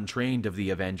most untrained of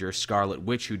the Avengers, Scarlet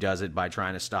Witch, who does it by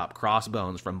trying to stop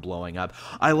Crossbones from blowing up.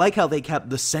 I like how they kept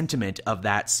the sentiment of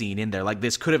that scene in there. Like,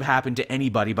 this could have happened to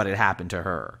anybody, but it happened to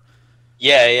her.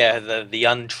 Yeah, yeah, the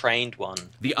untrained one.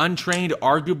 The untrained,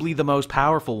 arguably the most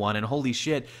powerful one, and holy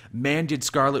shit, man, did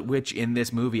Scarlet Witch in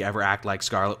this movie ever act like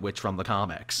Scarlet Witch from the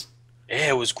comics. Yeah,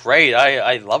 it was great.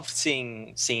 I loved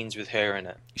seeing scenes with her in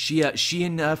it. She and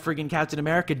friggin' Captain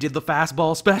America did the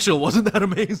fastball special. Wasn't that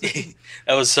amazing?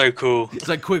 That was so cool. It's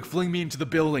like, quick, fling me into the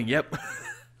building. Yep.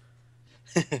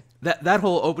 That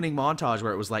whole opening montage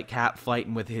where it was like Cap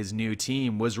fighting with his new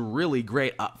team was really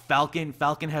great.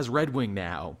 Falcon has Red Wing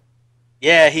now.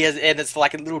 Yeah, he has, and it's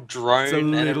like a little drone. It's a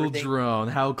little drone.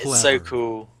 How clever! It's so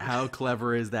cool. How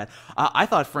clever is that? I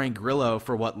thought Frank Grillo,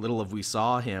 for what little of we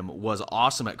saw him, was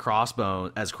awesome at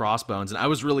Crossbones, and I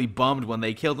was really bummed when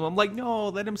they killed him. I'm like, no,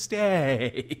 let him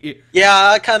stay.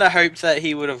 Yeah, I kind of hoped that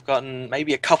he would have gotten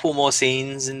maybe a couple more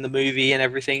scenes in the movie and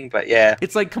everything, but yeah.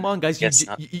 It's like, come on, guys,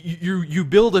 you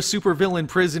build a supervillain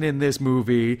prison in this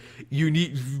movie. You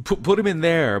need put him in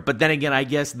there, but then again, I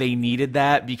guess they needed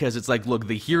that because it's like, look,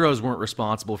 the heroes weren't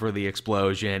responsible for the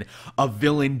explosion. A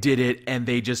villain did it, and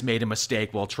they just made a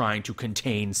mistake while trying to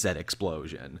contain said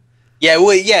explosion. Yeah,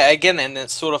 well, yeah. Again, and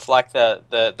it's sort of like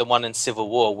the one in Civil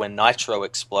War when Nitro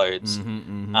explodes.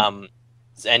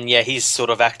 And yeah, he's sort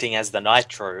of acting as the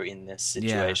Nitro in this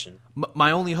situation. Yeah.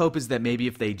 My only hope is that maybe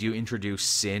if they do introduce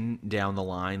Sin down the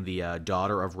line, the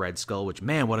daughter of Red Skull, which,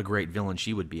 man, what a great villain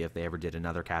she would be if they ever did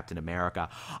another Captain America.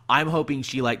 I'm hoping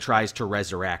she, like, tries to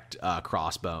resurrect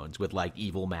Crossbones with, like,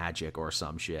 evil magic or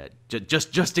some shit.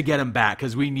 Just to get him back,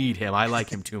 because we need him. I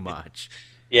like him too much.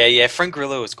 Yeah, Frank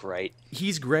Grillo is great.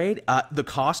 He's great. The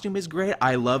costume is great.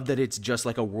 I love that it's just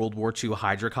like a World War II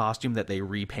Hydra costume that they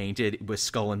repainted with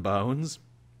skull and bones.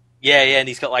 Yeah, and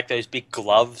he's got like those big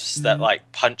gloves that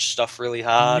like punch stuff really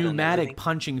hard. Pneumatic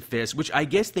punching fists, which I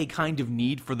guess they kind of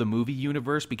need for the movie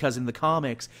universe, because in the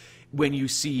comics, when you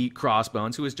see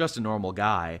Crossbones, who is just a normal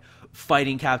guy,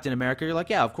 fighting Captain America, you're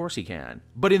like, yeah, of course he can.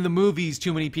 But in the movies,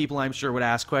 too many people, I'm sure, would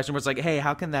ask questions where it's like, hey,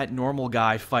 how can that normal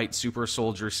guy fight Super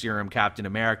Soldier Serum Captain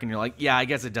America? And you're like, yeah, I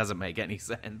guess it doesn't make any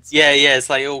sense. Yeah,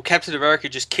 it's like, oh, Captain America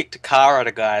just kicked a car at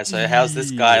a guy, so how's this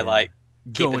guy like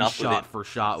going shot for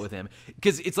shot with him?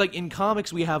 Because it's like in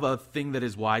comics we have a thing that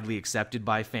is widely accepted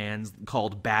by fans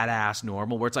called badass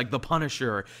normal, where it's like the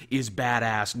Punisher is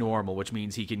badass normal, which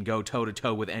means he can go toe to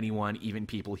toe with anyone, even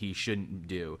people he shouldn't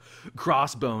do.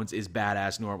 Crossbones is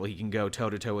badass normal, he can go toe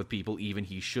to toe with people even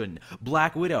he shouldn't.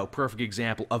 Black Widow, perfect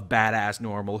example of badass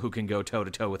normal, who can go toe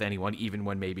to toe with anyone even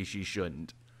when maybe she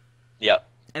shouldn't. Yep.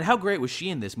 And how great was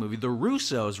she in this movie? The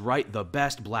Russos write the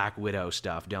best Black Widow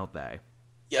stuff, don't they?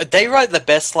 Yeah, they write the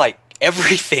best, like,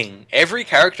 everything. Every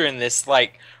character in this,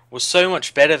 like, was so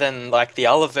much better than, like, the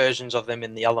other versions of them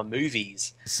in the other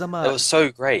movies. It was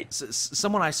so great.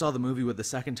 Someone I saw the movie with the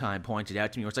second time pointed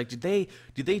out to me, where it's like, did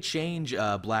they change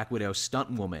Black Widow's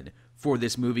stunt woman for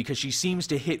this movie? Because she seems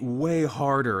to hit way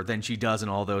harder than she does in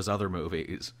all those other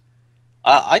movies.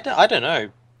 I don't know.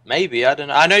 Maybe, I don't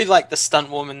know. I know, like, the stunt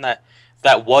woman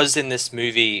that was in this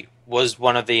movie was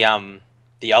one of the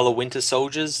other Winter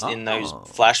Soldiers in those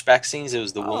flashback scenes. It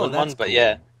was the woman one, but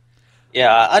cool.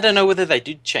 Yeah, I don't know whether they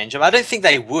did change them. I don't think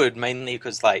they would, mainly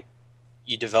because, like,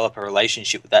 you develop a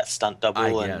relationship with that stunt double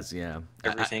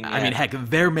everything. I mean, heck,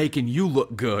 they're making you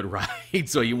look good, right?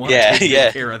 So you want to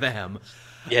take care of them.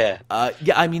 Yeah.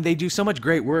 I mean, they do so much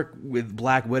great work with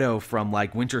Black Widow from,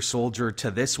 like, Winter Soldier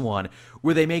to this one,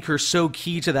 where they make her so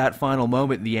key to that final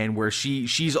moment in the end where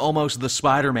she's almost the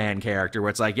Spider-Man character, where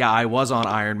it's like, yeah, I was on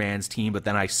Iron Man's team, but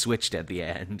then I switched at the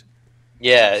end.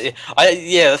 Yeah.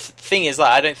 The thing is,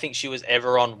 like, I don't think she was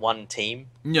ever on one team.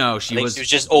 No, she was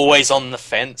just always on the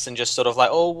fence and just sort of like,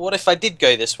 oh, what if I did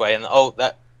go this way? And, oh,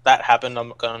 that happened,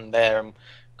 I'm going there, I'm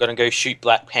gonna go shoot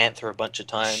Black Panther a bunch of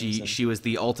times. She was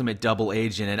the ultimate double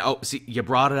agent, and see, you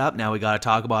brought it up. Now we got to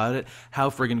talk about it.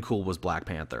 How friggin' cool was Black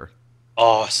Panther?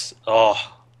 Oh,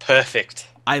 Perfect.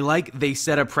 I like they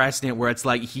set a precedent where it's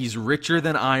like he's richer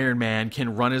than Iron Man,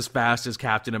 can run as fast as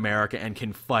Captain America, and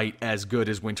can fight as good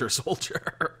as Winter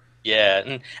Soldier.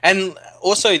 Yeah, and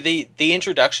also the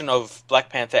introduction of Black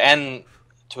Panther and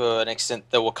to an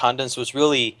extent the Wakandans was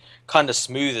really kind of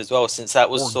smooth as well, since that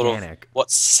was sort of Organic.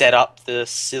 what set up the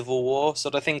Civil War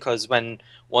sort of thing. Because when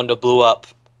Wanda blew up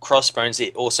Crossbones,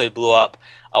 it also blew up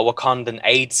a Wakandan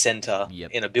aid center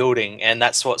Yep. in a building, and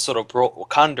that's what sort of brought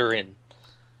Wakanda in.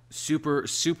 Super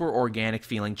organic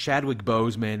feeling. Chadwick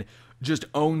Boseman just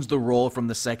owns the role from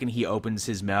the second he opens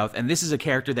his mouth, and this is a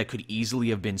character that could easily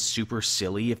have been super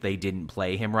silly if they didn't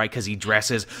play him right, because he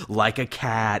dresses like a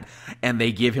cat and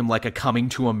they give him like a Coming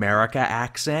to America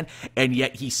accent, and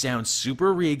yet he sounds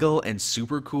super regal and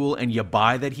super cool, and you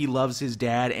buy that he loves his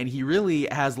dad, and he really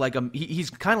has like he's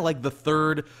kind of like the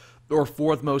third or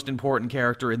fourth most important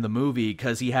character in the movie,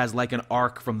 because he has like an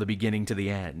arc from the beginning to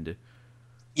the end.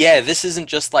 Yeah, this isn't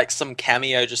just like some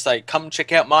cameo, just like come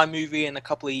check out my movie in a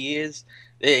couple of years.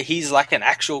 He's like an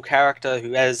actual character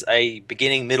who has a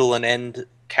beginning, middle, and end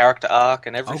character arc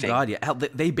and Oh everything. god, yeah. Hell,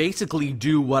 they basically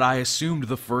do what I assumed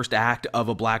the first act of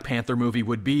a Black Panther movie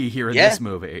would be here in Yeah. this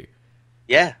movie.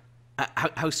 Yeah.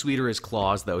 How sweet are his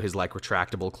claws, though? His, like,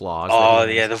 retractable claws. Oh that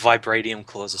he yeah, has? the vibranium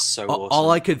claws are so awesome. All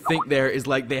I could think there is,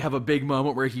 like, they have a big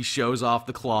moment where he shows off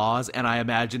the claws, and I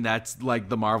imagine that's, like,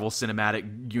 the Marvel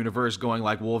Cinematic Universe going,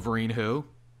 like, Wolverine who?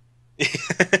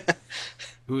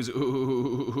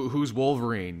 Who's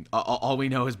Wolverine? All we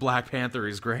know is Black Panther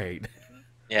is great.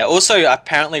 Yeah. Also,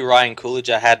 apparently Ryan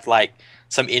Coogler had like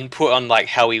some input on like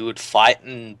how he would fight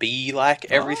and be like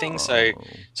everything. So, Oh.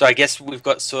 so I guess we've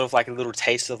got sort of like a little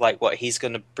taste of like what he's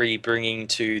going to be bringing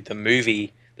to the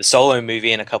movie, the solo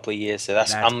movie in a couple of years. So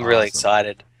That's I'm really awesome.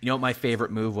 excited. You know what my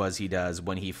favorite move was he does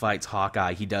when he fights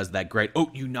Hawkeye? He does that great, oh,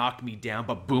 you knocked me down,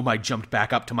 but boom, I jumped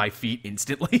back up to my feet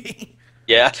instantly.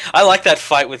 Yeah, I like that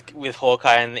fight with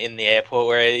Hawkeye in the airport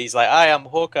where he's like, "I am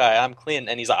Hawkeye, I'm Clint,"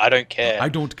 and he's like, "I don't care." I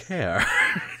don't care.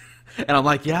 And I'm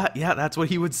like, yeah, that's what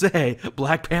he would say.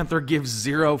 Black Panther gives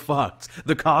zero fucks.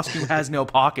 The costume has no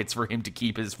pockets for him to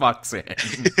keep his fucks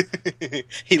in.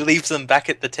 He leaves them back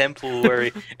at the temple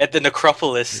at the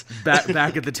necropolis.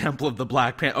 Back at the Temple of the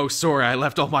Black Panther. Oh, sorry, I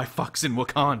left all my fucks in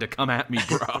Wakanda. Come at me,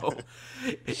 bro.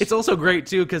 It's also great,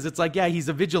 too, because it's like, yeah, he's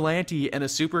a vigilante and a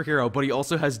superhero, but he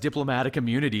also has diplomatic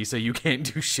immunity, so you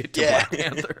can't do shit to Yeah. Black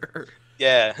Panther.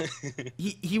 Yeah.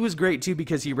 He was great, too,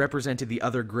 because he represented the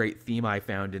other great theme I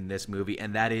found in this movie,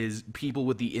 and that is people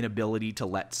with the inability to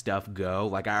let stuff go.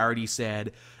 Like I already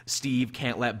said, Steve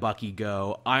can't let Bucky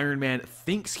go. Iron Man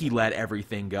thinks he let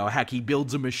everything go. Heck, he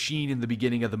builds a machine in the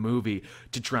beginning of the movie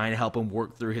to try and help him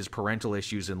work through his parental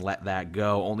issues and let that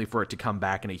go, only for it to come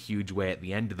back in a huge way at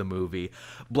the end of the movie.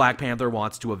 Black Panther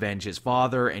wants to avenge his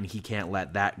father, and he can't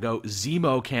let that go.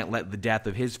 Zemo can't let the death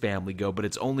of his family go, but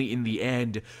it's only in the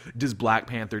end does Black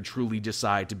Panther truly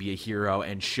decide to be a hero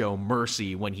and show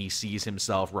mercy when he sees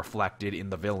himself reflected in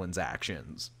the villain's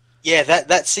actions. Yeah,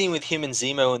 that scene with him and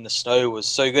Zemo in the snow was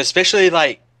so good, especially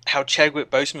like how Chadwick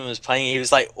Boseman was playing. He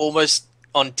was like almost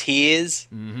on tears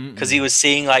because he was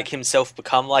seeing like himself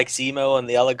become like Zemo and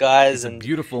the other guys, It's a and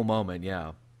beautiful moment,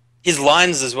 yeah. his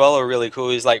lines as well are really cool.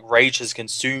 He's like, rage has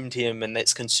consumed him and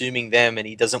it's consuming them, and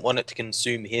he doesn't want it to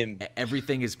consume him.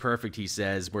 Everything is perfect, he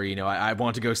says, where, you know, I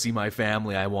want to go see my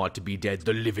family, I want to be dead,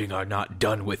 the living are not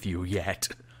done with you yet.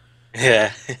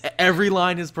 Yeah. Every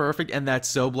line is perfect, and that's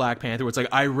so Black Panther, where it's like,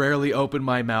 I rarely open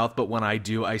my mouth, but when I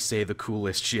do, I say the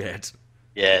coolest shit.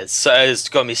 Yeah, it's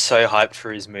got me so hyped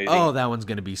for his movie. Oh, that one's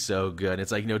gonna be so good. It's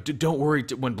like, you know, don't worry.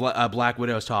 When Black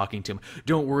Widow's talking to him,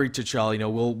 don't worry, T'Challa. You know,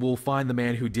 we'll find the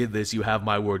man who did this. You have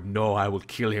my word. No, I will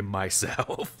kill him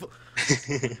myself.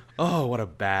 Oh, what a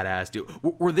badass dude.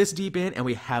 We're this deep in, and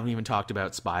we haven't even talked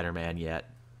about Spider-Man yet.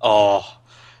 Oh,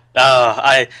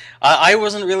 I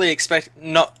wasn't really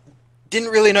didn't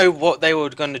really know what they were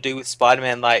going to do with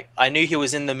Spider-Man. Like, I knew he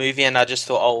was in the movie, and I just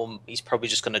thought, oh, he's probably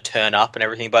just going to turn up and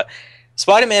everything. But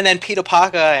Spider-Man and Peter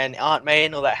Parker and Aunt May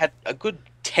and all that had a good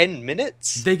 10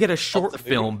 minutes. They get a of short the movie.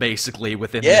 film, basically,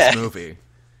 within Yeah. this movie.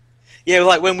 Yeah,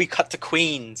 like when we cut to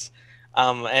Queens,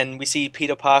 and we see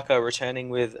Peter Parker returning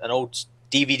with an old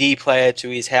DVD player to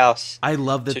his house. I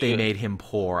love that they To- made him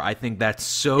poor. I think that's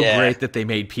so Yeah. great that they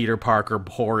made Peter Parker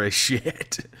poor as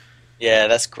shit. Yeah,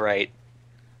 that's great.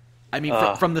 I mean,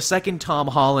 from the second Tom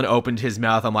Holland opened his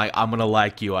mouth, I'm like, I'm gonna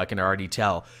like you. I can already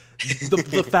tell.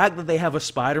 The fact that they have a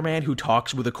Spider-Man who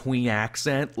talks with a Queen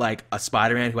accent, like a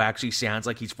Spider-Man who actually sounds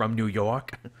like he's from New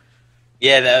York,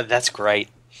 Yeah, that's great.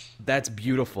 that's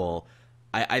beautiful.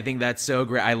 I think that's so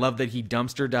great. I love that he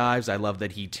dumpster dives. I love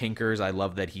that he tinkers. I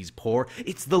love that he's poor.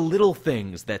 It's the little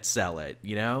things that sell it,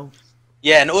 you know?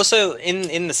 Yeah, and also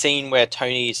in the scene where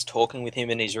Tony's talking with him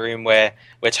in his room, where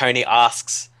Tony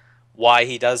asks why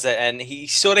he does it, and he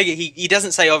sort of he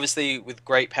doesn't say obviously with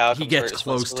great power He comes gets great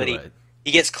close to responsibility. it.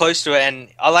 He gets close to it, and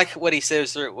I like what he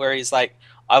says where he's like,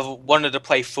 "I've wanted to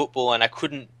play football and I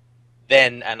couldn't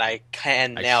then, and I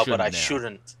can I now, but I shouldn't now.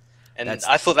 shouldn't." And That's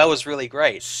I thought that was really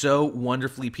great. so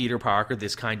wonderfully Peter Parker,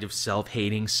 this kind of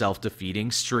self-hating,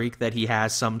 self-defeating streak that he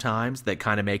has sometimes that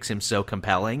kind of makes him so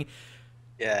compelling.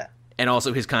 Yeah. And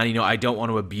also his kind of, I don't want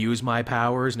to abuse my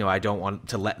powers, I don't want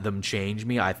to let them change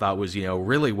me, I thought was,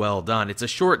 really well done. It's a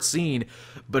short scene,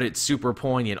 but it's super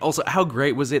poignant. Also, how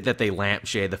great was it that they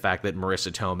lampshade the fact that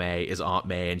Marissa Tomei is Aunt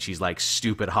May and she's like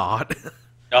stupid hot?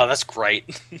 Oh, that's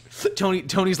great.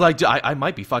 Tony's like, I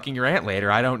might be fucking your aunt later.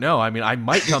 I don't know. I mean, I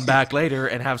might come back later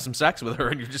and have some sex with her,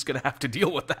 and you're just gonna have to deal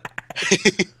with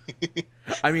that.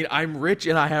 I mean, I'm rich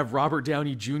and I have Robert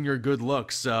Downey Jr. good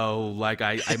looks, so like,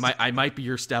 I might be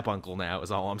your step uncle now.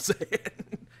 Is all I'm saying.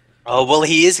 Oh well,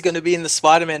 he is going to be in the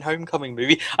Spider-Man Homecoming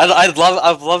movie. I'd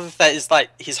love if that is like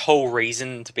his whole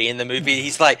reason to be in the movie.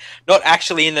 He's like not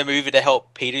actually in the movie to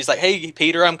help Peter. He's like, "Hey,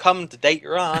 Peter, I'm coming to date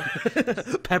your aunt."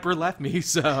 Pepper left me,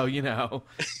 so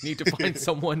need to find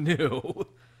someone new.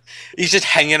 He's just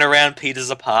hanging around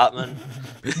Peter's apartment.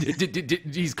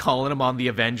 He's calling him on the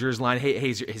Avengers line. Hey,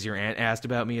 has your aunt asked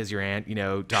about me? Has your aunt,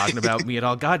 talking about me at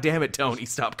all? God damn it, Tony,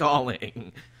 stop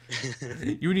calling.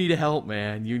 You need help,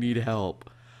 man. You need help.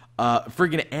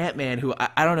 Friggin' Ant-Man, who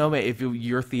I don't know man, if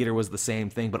your theater was the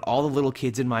same thing, but all the little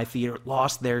kids in my theater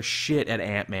lost their shit at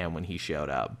Ant-Man when he showed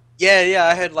up. Yeah,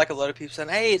 I heard like a lot of people saying,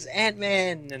 "Hey, it's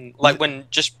Ant-Man," and like when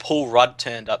just Paul Rudd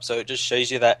turned up, so it just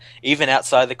shows you that even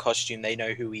outside the costume, they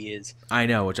know who he is. I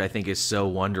know, which I think is so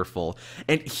wonderful,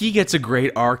 and he gets a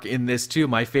great arc in this too.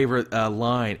 My favorite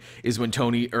line is when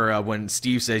when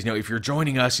Steve says, "If you're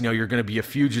joining us, you're going to be a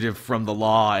fugitive from the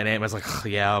law," and Ant-Man's like,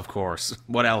 "Yeah, of course.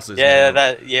 What else is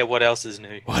new?" What else is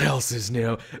new? What else is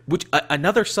new? Which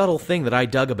another subtle thing that I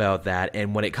dug about that,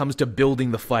 and when it comes to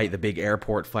building the fight, the big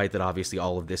airport fight that obviously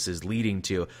all of this is leading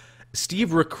to,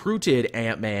 Steve recruited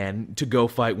Ant-Man to go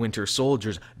fight Winter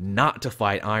Soldiers, not to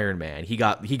fight Iron Man. He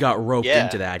got roped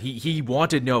into that. He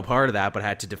wanted no part of that, but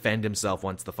had to defend himself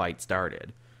once the fight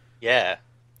started. Yeah.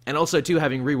 And also, too,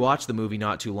 having rewatched the movie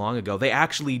not too long ago, they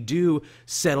actually do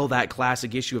settle that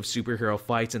classic issue of superhero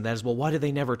fights, and that is, well, why do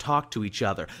they never talk to each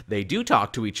other? They do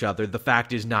talk to each other. The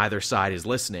fact is neither side is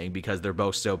listening because they're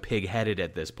both so pig-headed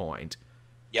at this point.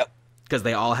 Yep. Because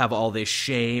they all have all this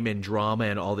shame and drama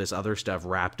and all this other stuff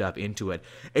wrapped up into it.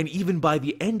 And even by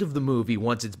the end of the movie,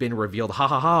 once it's been revealed,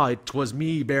 it was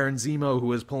me, Baron Zemo, who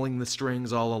was pulling the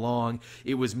strings all along.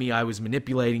 It was me, I was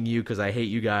manipulating you because I hate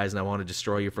you guys and I want to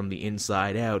destroy you from the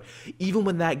inside out. Even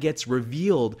when that gets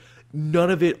revealed, none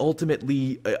of it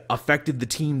ultimately affected the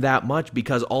team that much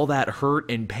because all that hurt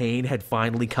and pain had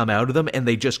finally come out of them and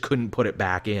they just couldn't put it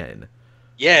back in.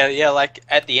 Yeah, like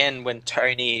at the end when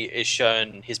Tony is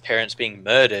shown his parents being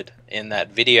murdered in that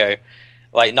video,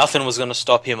 like nothing was going to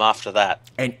stop him after that.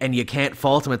 And you can't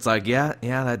fault him. It's like,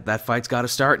 that fight's got to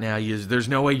start now. There's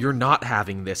no way you're not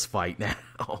having this fight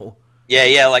now.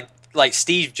 Yeah, like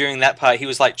Steve during that part, he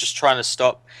was like just trying to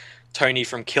stop Tony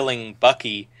from killing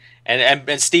Bucky,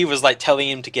 and Steve was like telling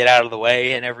him to get out of the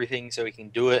way and everything so he can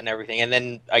do it and everything. And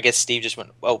then I guess Steve just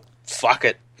went, well, fuck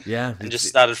it. Yeah, and just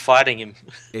started fighting him.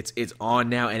 It's on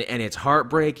now, and it's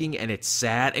heartbreaking, and it's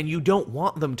sad, and you don't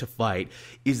want them to fight,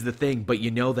 is the thing, but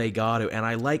they got to, and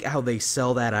I like how they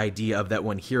sell that idea of that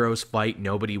when heroes fight,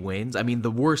 nobody wins. I mean,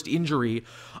 the worst injury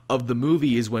of the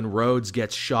movie is when Rhodes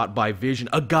gets shot by Vision,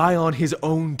 a guy on his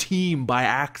own team by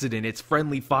accident. It's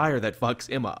friendly fire that fucks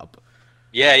him up.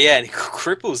 Yeah, and he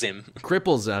cripples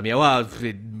him. Yeah, well,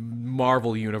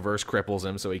 Marvel Universe cripples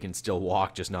him so he can still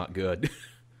walk, just not good.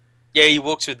 Yeah, he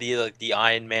walks with the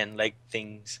Iron Man leg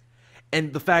things.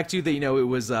 And the fact, too, that, it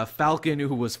was Falcon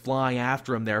who was flying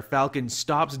after him there. Falcon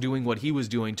stops doing what he was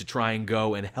doing to try and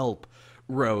go and help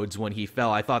Rhodes when he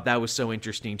fell. I thought that was so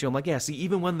interesting, too. I'm like, yeah, see,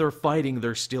 even when they're fighting,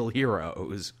 they're still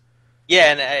heroes.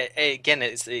 Yeah, and again,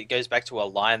 it goes back to a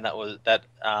line that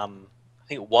I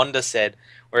think Wanda said,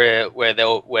 where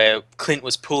Clint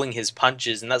was pulling his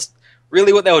punches, and that's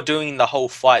really what they were doing in the whole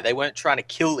fight. They weren't trying to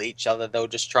kill each other. They were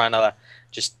just trying to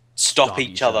just stop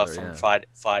each other from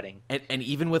fighting. And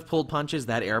even with pulled punches,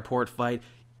 that airport fight,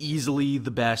 easily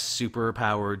the best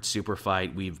super-powered super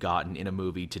fight we've gotten in a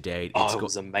movie to date. It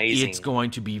was amazing. It's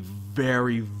going to be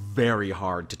very, very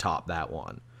hard to top that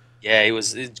one. Yeah, it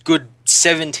was a good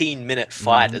 17-minute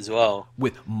fight as well.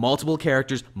 With multiple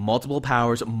characters, multiple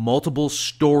powers, multiple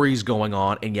stories going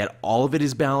on, and yet all of it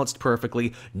is balanced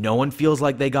perfectly. No one feels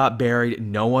like they got buried.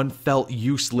 No one felt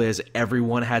useless.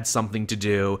 Everyone had something to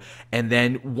do. And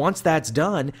then once that's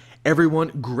done, everyone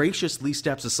graciously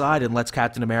steps aside and lets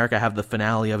Captain America have the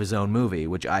finale of his own movie,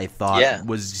 which I thought Yeah.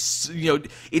 was,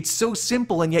 it's so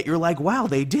simple, and yet you're like, wow,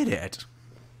 they did it.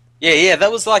 Yeah, yeah,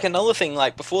 that was like another thing.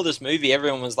 Like before this movie,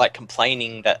 everyone was like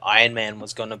complaining that Iron Man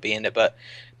was going to be in it, but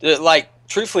like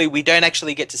truthfully, we don't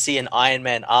actually get to see an Iron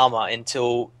Man armor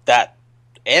until that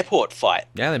airport fight.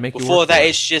 Yeah, they make you Before work that, for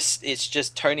it. it's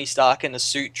just Tony Stark in a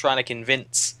suit trying to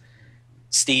convince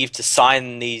Steve to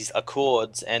sign these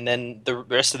accords, and then the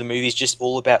rest of the movie is just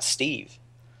all about Steve.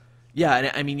 Yeah,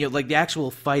 and I mean, like the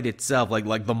actual fight itself,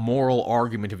 like the moral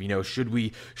argument of should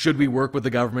we work with the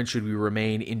government, should we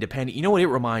remain independent? You know what it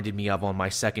reminded me of on my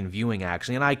second viewing,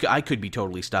 actually, and I could be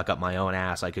totally stuck up my own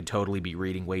ass. I could totally be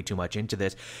reading way too much into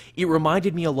this. It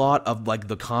reminded me a lot of like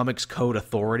the Comics Code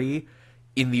Authority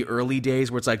in the early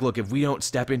days, where it's like, look, if we don't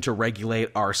step in to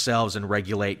regulate ourselves and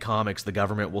regulate comics, the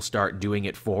government will start doing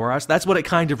it for us. That's what it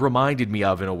kind of reminded me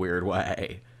of in a weird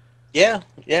way. Yeah,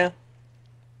 yeah.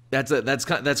 That's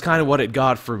kind of what it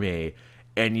got for me.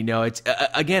 And it's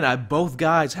again, both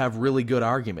guys have really good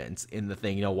arguments in the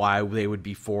thing. Why they would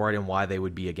be for it and why they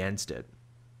would be against it.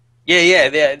 Yeah,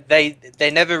 yeah,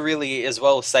 they never really as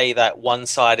well say that one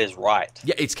side is right.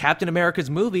 Yeah, it's Captain America's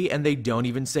movie, and they don't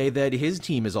even say that his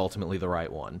team is ultimately the right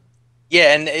one.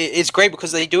 Yeah, and it's great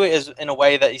because they do it as in a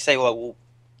way that you say, well,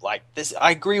 like this,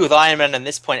 I agree with Iron Man at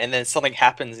this point, and then something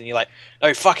happens, and you're like,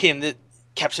 no, fuck him.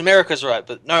 Captain America's right,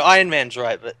 but no, Iron Man's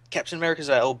right, but Captain America's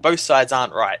right. Or both sides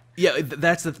aren't right. Yeah,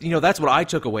 that's what I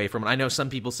took away from it. I know some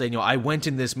people say, I went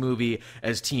in this movie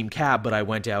as Team Cap, but I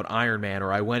went out Iron Man,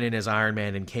 or I went in as Iron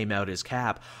Man and came out as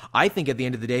Cap. I think at the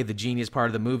end of the day, the genius part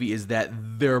of the movie is that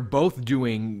they're both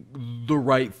doing the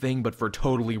right thing, but for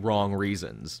totally wrong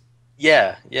reasons.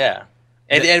 Yeah, yeah.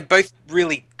 And both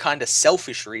really kind of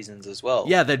selfish reasons as well.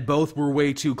 Yeah, that both were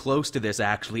way too close to this,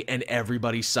 actually, and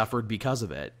everybody suffered because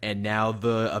of it. And now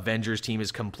the Avengers team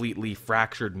is completely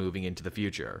fractured moving into the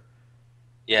future.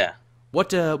 Yeah.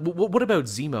 What about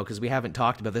Zemo? Because we haven't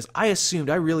talked about this. I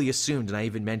really assumed, and I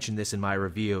even mentioned this in my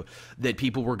review, that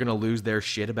people were going to lose their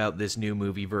shit about this new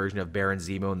movie version of Baron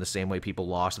Zemo in the same way people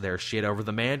lost their shit over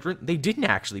the Mandarin. They didn't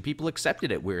actually. People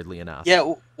accepted it, weirdly enough.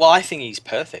 Yeah, well, I think he's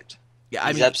perfect. Yeah,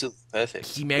 he's absolutely perfect.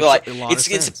 He makes like, a lot of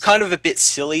sense. It's kind of a bit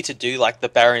silly to do like the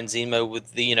Baron Zemo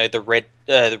with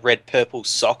the red purple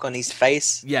sock on his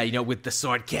face. Yeah, with the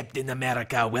sword, Captain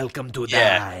America, welcome to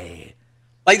die.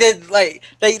 Like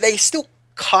they still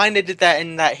kind of did that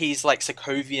in that he's like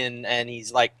Sokovian and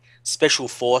he's like special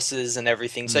forces and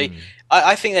everything. So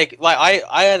I think I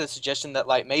had a suggestion that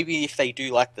like maybe if they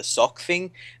do like the sock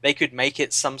thing, they could make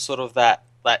it some sort of that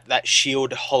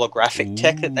shield holographic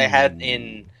tech that they had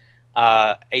in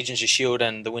Agents of Shield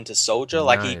and the Winter Soldier,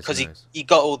 like he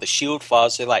got all the shield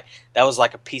files, so like that was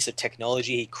like a piece of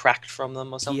technology he cracked from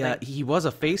them or something. Yeah, he was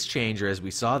a face changer, as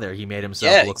we saw there. He made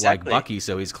himself look like Bucky,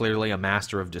 so he's clearly a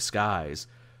master of disguise.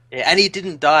 Yeah, and he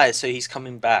didn't die, so he's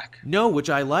coming back. No, which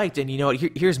I liked, and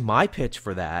here's my pitch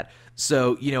for that.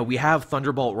 So, we have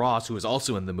Thunderbolt Ross, who is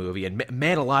also in the movie, and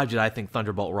man alive did I think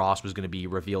Thunderbolt Ross was going to be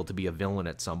revealed to be a villain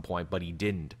at some point, but he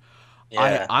didn't.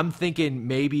 Yeah. I'm thinking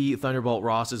maybe Thunderbolt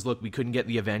Ross is, look, we couldn't get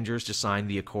the Avengers to sign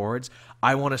the Accords.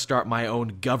 I want to start my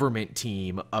own government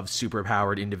team of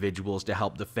superpowered individuals to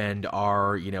help defend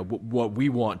our, what we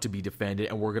want to be defended,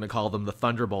 and we're going to call them the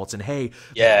Thunderbolts. And hey,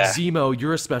 Zemo,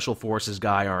 you're a special forces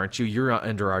guy, aren't you? You're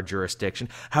under our jurisdiction.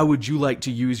 How would you like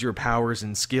to use your powers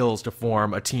and skills to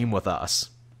form a team with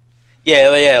us?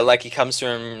 Yeah, like he comes to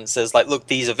him and says, like, look,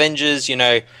 these Avengers,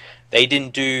 they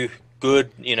didn't do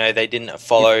good, they didn't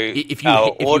follow our orders. If you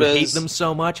hate them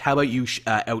so much, how about you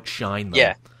outshine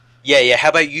them? Yeah. How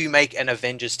about you make an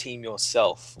Avengers team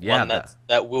yourself? Yeah, one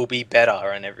that will be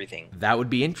better and everything. That would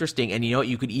be interesting. And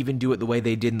you could even do it the way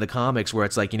they did in the comics, where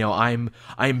it's like, I'm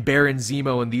Baron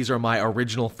Zemo, and these are my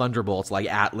original Thunderbolts, like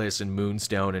Atlas and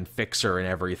Moonstone and Fixer and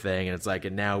everything. And it's like,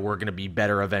 and now we're gonna be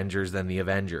better Avengers than the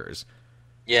Avengers.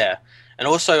 Yeah, and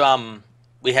also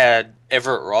we had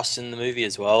Everett Ross in the movie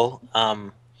as well.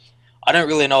 I don't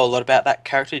really know a lot about that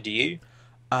character. Do you?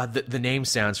 The name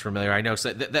sounds familiar. I know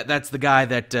that's the guy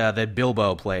that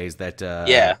Bilbo plays.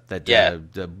 I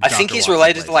think he's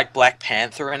related to like Black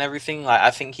Panther and everything. Like I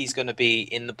think he's going to be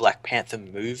in the Black Panther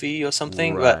movie or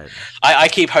something. Right. But I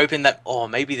keep hoping that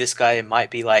maybe this guy might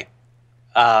be like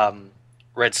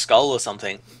Red Skull or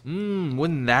something.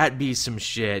 Wouldn't that be some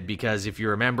shit? Because if you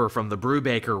remember from the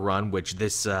Brubaker run, which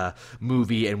this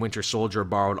movie and Winter Soldier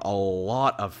borrowed a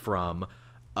lot of from,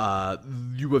 uh,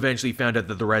 you eventually found out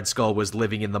that the Red Skull was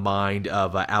living in the mind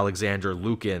of Alexander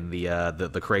Lukin,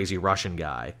 the crazy Russian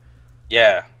guy.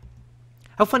 Yeah.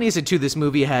 How funny is it too? This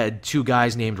movie had two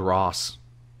guys named Ross.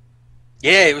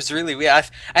 Yeah, it was really weird.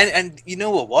 And you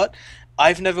know what?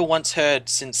 I've never once heard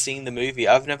since seeing the movie.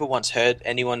 I've never once heard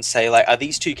anyone say like, "Are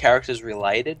these two characters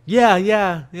related?" Yeah,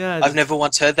 yeah, yeah. I've never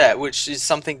once heard that, which is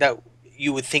something that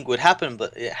you would think would happen,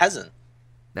 but it hasn't.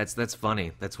 That's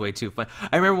funny. That's way too funny.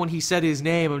 I remember when he said his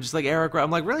name, I'm just like Eric.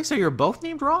 I'm like, really? So you're both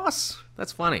named Ross?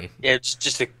 That's funny. Yeah, it's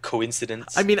just a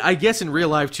coincidence. I mean, I guess in real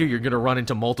life too, you're gonna run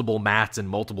into multiple Matts and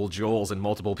multiple Joels and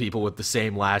multiple people with the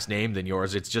same last name than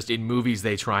yours. It's just in movies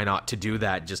they try not to do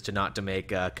that, just to not to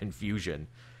make confusion.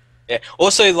 Yeah.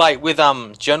 Also, like with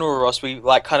General Ross, we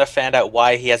like kind of found out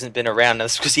why he hasn't been around. And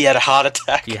it's because he had a heart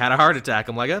attack. He had a heart attack.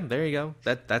 I'm like, oh, there you go.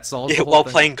 That solves Yeah, the whole while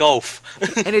thing. playing golf.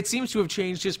 And it seems to have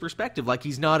changed his perspective. Like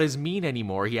he's not as mean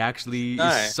anymore. He actually No.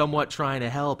 is somewhat trying to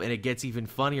help, and it gets even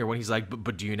funnier when he's like,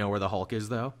 but do you know where the Hulk is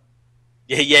though?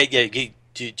 Yeah.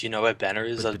 Do you know where Banner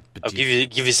is? But I'll do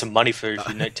give you some money for if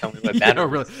you know, tell me where Yeah, Banner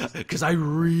really, because I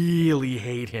really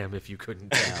hate him. If you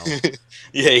couldn't tell, is.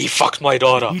 Yeah, he fucked my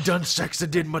daughter. he done sex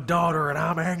and did my daughter, and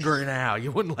I'm angry now.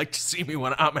 You wouldn't like to see me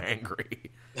when I'm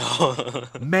angry.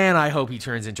 Man, I hope he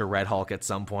turns into Red Hulk at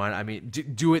some point. I mean,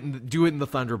 do it in the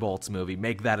Thunderbolts movie.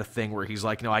 Make that a thing where he's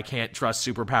like, no, I can't trust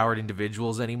superpowered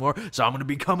individuals anymore, so I'm going to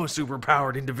become a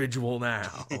superpowered individual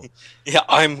now. Yeah,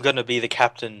 I'm gonna be the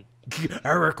captain.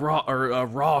 Eric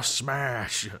Ross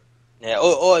Smash. Yeah,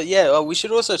 or we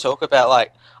should also talk about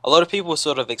like a lot of people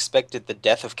sort of expected the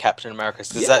death of Captain America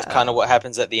because that's Yeah. kind of what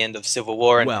happens at the end of Civil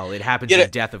War, and Well, it happens you in know,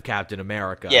 the death of Captain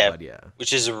America, yeah, but yeah,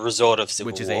 which is a result of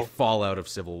Civil which is War. a fallout of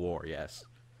Civil War. Yes.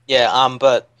 Yeah,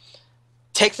 but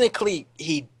technically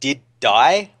he did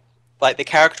die. Like the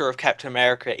character of Captain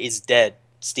America is dead.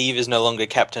 Steve is no longer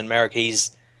Captain America.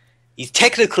 He's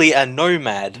technically a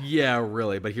nomad. Yeah,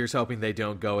 really. But here's hoping they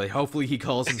don't go. Hopefully, he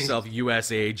calls himself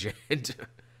U.S. agent.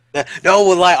 No,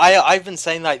 well, like I've been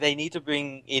saying, like they need to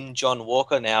bring in John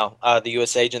Walker now, the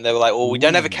U.S. agent. They were like, well, we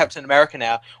don't have a Ooh. Captain America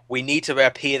now. We need to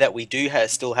appear that we do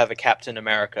still have a Captain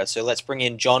America. So let's bring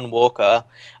in John Walker,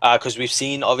 because we've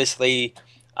seen obviously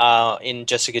in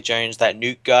Jessica Jones that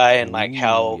Nuke guy and like Ooh,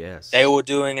 how yes. they were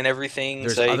doing and everything.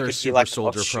 There's So he other could be super like an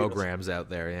soldier offshoot of- programs out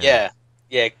there. Yeah.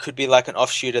 Yeah, it could be like an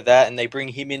offshoot of that, and they bring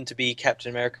him in to be Captain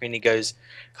America, and he goes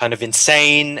kind of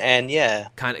insane, and yeah,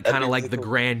 Kind that'd of be like really the cool.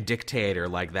 Grand Dictator,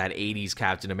 like that '80s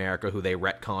Captain America, who they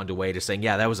retconned away to saying,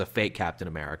 yeah, that was a fake Captain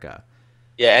America.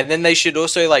 Yeah, and then they should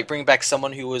also like bring back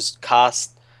someone who was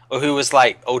cast or who was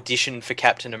like auditioned for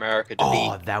Captain America to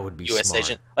Oh, be that would be U.S. smart.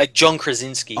 agent, like John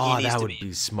Krasinski. Oh, He needs that to would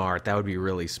be smart. That would be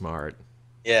really smart.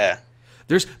 Yeah,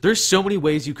 There's so many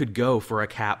ways you could go for a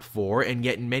Cap 4, and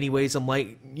yet in many ways I'm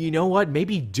like, you know what?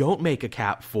 Maybe don't make a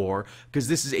Cap 4, because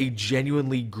this is a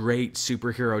genuinely great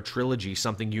superhero trilogy,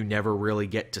 something you never really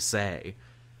get to say.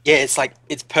 yeah. It's like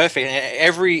it's perfect. And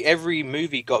every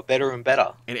movie got better and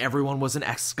better. And everyone was an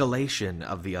escalation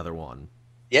of the other one.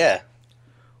 Yeah,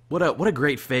 What a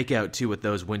great fake out too with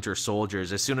those Winter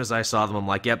Soldiers. As soon as I saw them, I'm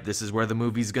like, yep, this is where the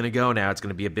movie's gonna go now. It's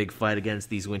gonna be a big fight against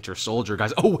these Winter Soldier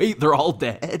guys. Oh wait, they're all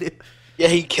dead. yeah.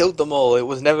 He killed them all. It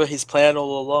was never his plan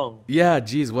all along. Yeah,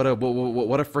 geez, what a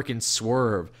freaking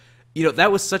swerve. You know,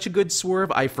 that was such a good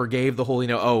swerve. I forgave the whole,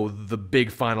 oh, the big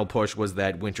final push was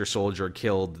that Winter Soldier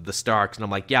killed the Starks, and I'm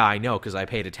like, yeah, I know, because I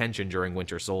paid attention during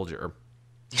Winter Soldier.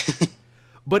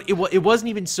 But it wasn't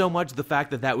even so much the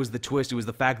fact that was the twist. It was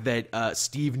the fact that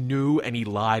Steve knew and he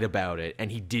lied about it,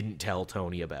 and he didn't tell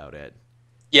Tony about it.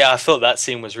 Yeah, I thought that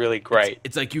scene was really great.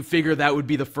 It's like you figure that would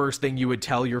be the first thing you would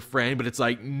tell your friend, but it's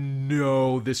like,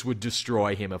 no, this would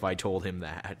destroy him if I told him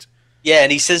that. Yeah,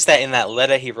 and he says that in that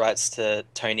letter he writes to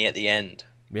Tony at the end.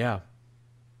 Yeah.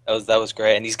 That was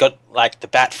great, and he's got like the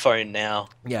bat phone now.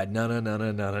 Yeah, not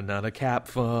a Cap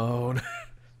phone.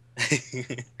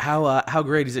 How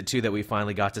great is it too that we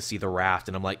finally got to see the Raft,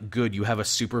 and I'm like, good, you have a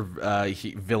super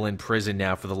villain prison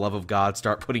now. For the love of God,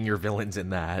 start putting your villains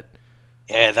in that.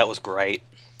 Yeah, that was great.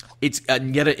 It's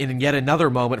in yet another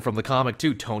moment from the comic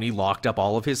too. Tony locked up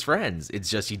all of his friends. It's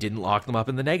just he didn't lock them up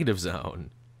in the negative zone.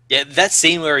 Yeah, that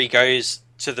scene where he goes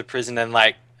to the prison and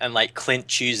Clint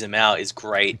chews him out is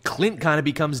great. Clint kind of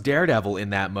becomes Daredevil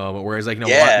in that moment, where he's like, no,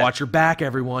 Yeah. watch your back,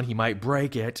 everyone. He might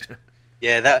break it.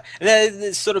 Yeah,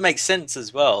 that sort of makes sense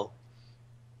as well.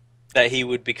 That he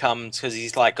would become, because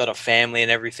he's like got a family and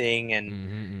everything,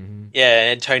 and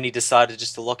yeah, and Tony decided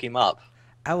just to lock him up.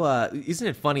 How, isn't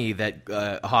it funny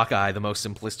that Hawkeye, the most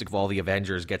simplistic of all the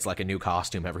Avengers, gets like a new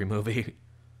costume every movie?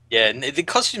 Yeah, and the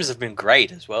costumes have been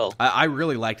great as well. I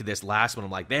really liked this last one.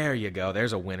 I'm like, there you go.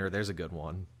 There's a winner. There's a good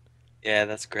one. Yeah,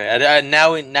 that's great.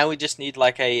 Now we just need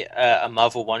like a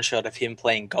Marvel one shot of him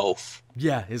playing golf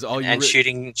Yeah, is all you and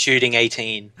shooting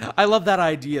 18. I love that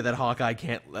idea that Hawkeye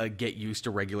can't get used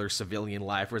to regular civilian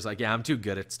life. Where it's like, yeah, I'm too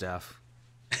good at stuff.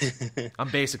 I'm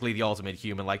basically the ultimate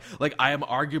human. Like I am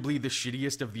arguably the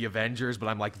shittiest of the Avengers, but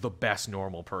I'm like the best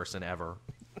normal person ever.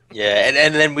 Yeah,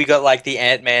 and then we got like the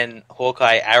Ant-Man,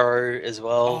 Hawkeye, Arrow as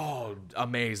well. Oh,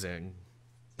 amazing.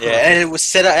 Yeah, Perfect.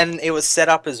 and it was set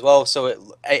up as well, so it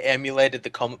emulated the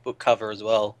comic book cover as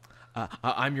well.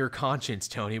 I'm your conscience,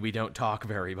 Tony. We don't talk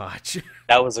very much.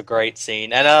 That was a great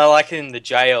scene, and I like in the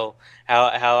jail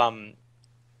how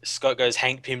Scott goes,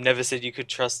 Hank Pym never said you could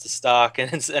trust the Stark,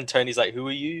 and Tony's like, who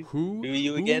are you? Who? Who are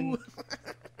you again?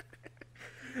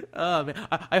 Oh, man.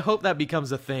 I hope that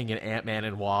becomes a thing in Ant-Man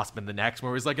and Wasp in the next one,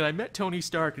 where he's like, and I met Tony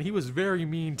Stark, and he was very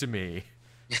mean to me.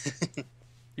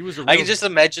 He was a I real... can just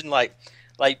imagine like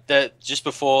the just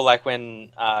before like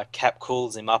when Cap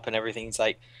calls him up and everything. He's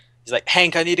like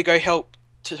Hank, I need to go help.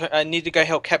 I need to go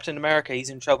help Captain America.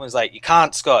 He's in trouble. And he's like, you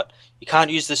can't, Scott. You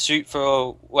can't use the suit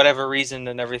for whatever reason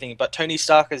and everything. But Tony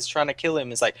Stark is trying to kill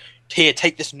him. It's like, here,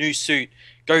 take this new suit.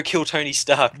 Go kill Tony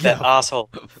Stark, that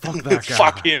asshole. Fuck that guy.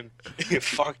 Fuck him.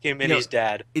 Fuck him and his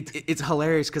dad. It's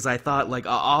hilarious because I thought, like,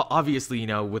 obviously,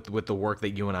 with the work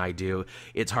that you and I do,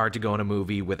 it's hard to go in a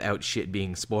movie without shit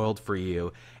being spoiled for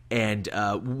you. And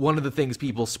one of the things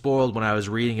people spoiled when I was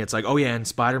reading it's like, oh yeah, and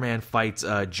Spider-Man fights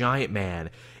Giant Man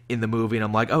in the movie, and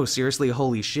I'm like, oh seriously,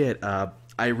 holy shit.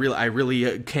 I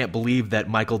really can't believe that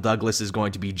Michael Douglas is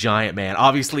going to be Giant Man.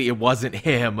 Obviously, it wasn't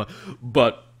him,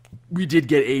 but we did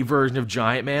get a version of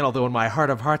Giant Man, although in my heart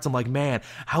of hearts, I'm like, man,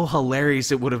 how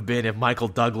hilarious it would have been if Michael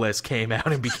Douglas came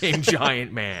out and became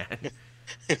Giant Man.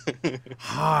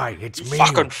 Hi, it's me.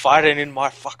 Fucking fighting in my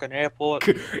fucking airport.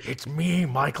 It's me,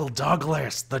 Michael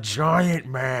Douglas, the Giant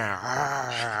Man.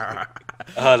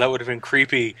 Oh, that would have been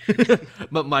creepy.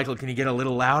 But Michael, can you get a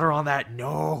little louder on that?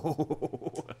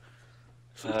 No.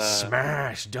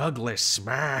 Smash, Douglas,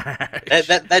 smash.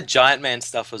 That Giant Man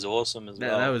stuff was awesome as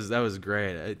well. That was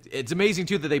great. It's amazing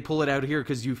too that they pull it out here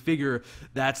because you figure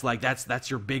that's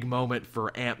your big moment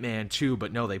for Ant-Man 2,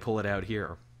 but no, they pull it out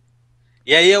here.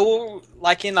 Yeah. Well,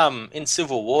 like in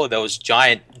Civil War, there was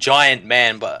giant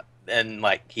man, and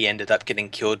like he ended up getting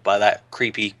killed by that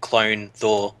creepy clone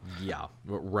Thor. Yeah,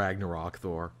 Ragnarok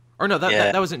Thor. Or no,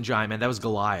 that wasn't Giant Man. That was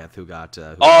Goliath who got.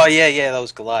 Yeah, that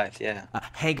was Goliath. Yeah.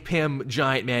 Hank Pym,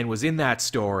 Giant Man, was in that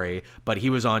story, but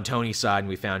he was on Tony's side, and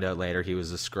we found out later he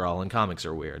was a Skrull. And comics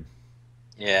are weird.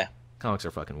 Yeah. Comics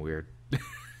are fucking weird.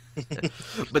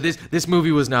 But this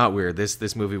movie was not weird.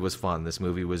 This movie was fun. This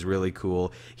movie was really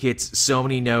cool. Hits so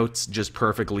many notes just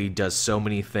perfectly. Does so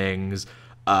many things.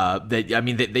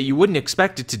 That you wouldn't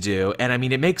expect it to do, and I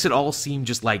mean it makes it all seem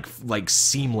just like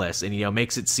seamless, and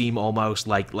makes it seem almost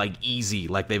like easy,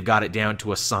 like they've got it down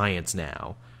to a science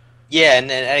now. Yeah,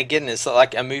 and again, it's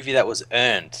like a movie that was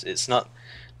earned. It's not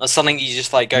something you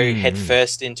just like go head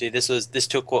first into. This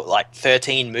took like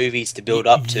 13 movies to build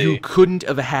up to. You couldn't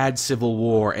have had Civil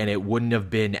War, and it wouldn't have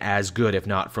been as good if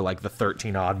not for like the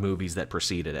 13 odd movies that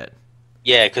preceded it.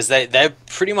 Yeah, because they're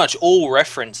pretty much all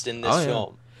referenced in this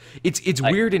film. It's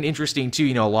weird and interesting too.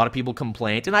 A lot of people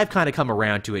complained, and I've kind of come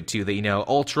around to it too, that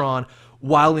Ultron,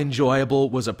 while enjoyable,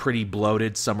 was a pretty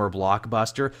bloated summer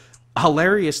blockbuster.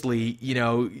 Hilariously,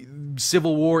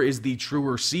 Civil War is the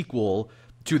truer sequel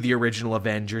to the original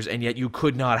Avengers, and yet you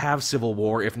could not have Civil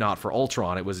War if not for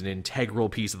Ultron. It was an integral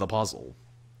piece of the puzzle.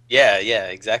 Yeah,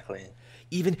 exactly.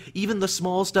 Even the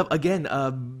small stuff. Again,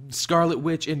 Scarlet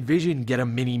Witch and Vision get a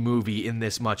mini movie in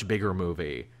this much bigger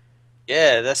movie.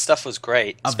 Yeah, that stuff was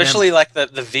great. Especially like the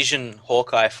Vision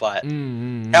Hawkeye fight.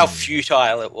 How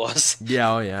futile it was.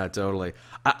 Yeah, totally.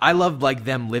 I love like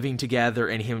them living together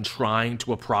and him trying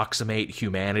to approximate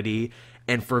humanity.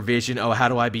 And for Vision, how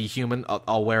do I be human?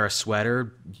 I'll wear a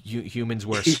sweater. Humans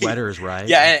wear sweaters, right?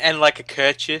 Yeah, and like a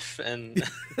kerchief. And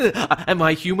am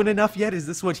I human enough yet? Is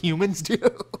this what humans do?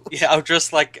 Yeah, I'm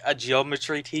just like a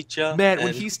geometry teacher. Man,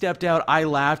 when he stepped out, I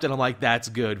laughed, and I'm like, that's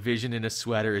good. Vision in a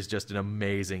sweater is just an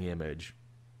amazing image.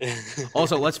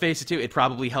 Also, let's face it, too, it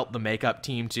probably helped the makeup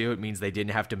team, too. It means they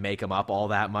didn't have to make him up all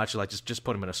that much. Like, just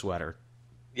put him in a sweater.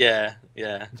 Yeah.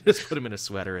 Just put him in a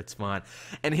sweater. It's fine.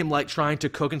 And him like trying to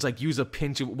cook and it's like use a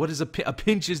pinch. What is a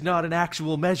pinch? Is not an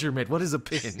actual measurement. What is a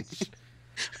pinch?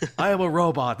 I am a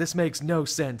robot. This makes no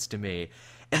sense to me.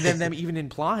 And then them even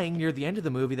implying near the end of the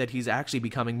movie that he's actually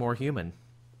becoming more human.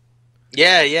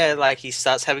 Yeah, yeah, like he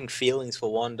starts having feelings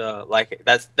for Wanda. Like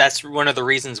that's one of the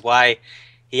reasons why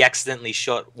he accidentally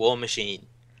shot War Machine.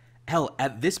 Hell,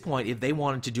 at this point, if they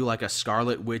wanted to do like a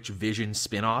Scarlet Witch Vision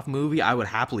spin-off movie, I would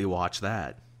happily watch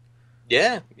that.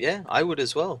 Yeah, yeah, I would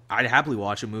as well. I'd happily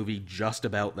watch a movie just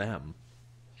about them.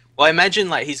 Well, I imagine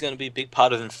like he's going to be a big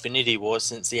part of Infinity War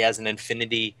since he has an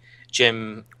Infinity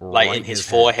gem like Right in in his his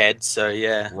head. forehead. So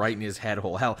yeah, Right in his head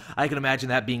hole. Hell, I can imagine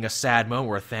that being a sad moment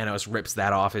where Thanos rips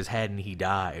that off his head and he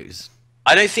dies.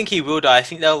 I don't think he will die. I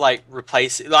think they'll like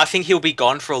replace it. I think he'll be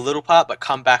gone for a little part, but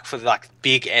come back for like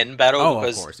big end battle Oh, of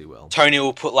because course he will. Tony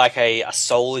will put like a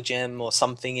solar gem or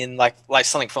something in, like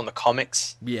something from the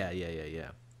comics. Yeah, yeah, yeah,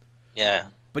 yeah. Yeah.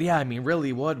 But yeah, I mean,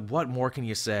 really, what more can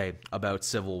you say about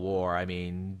Civil War? I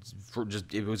mean,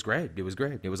 it was great. It was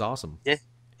great. It was awesome. Yeah,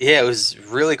 yeah, it was a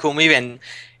really cool movie, and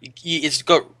it's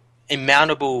got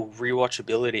immountable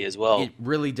rewatchability as well. It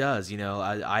really does. You know,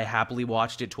 I happily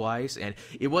watched it twice, and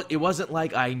it wasn't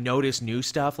like I noticed new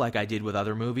stuff like I did with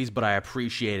other movies, but I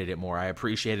appreciated it more. I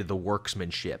appreciated the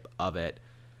workmanship of it.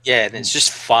 Yeah, and it's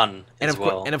just fun And as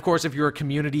well. of course, if you're a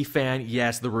Community fan,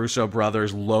 yes, the Russo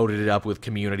brothers loaded it up with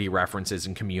Community references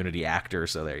and Community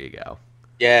actors. So there you go.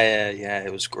 Yeah, yeah, yeah,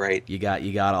 it was great. You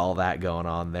got all that going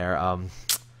on there.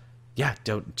 Yeah,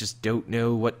 don't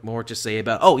know what more to say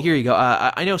about. Oh, here you go.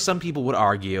 I know some people would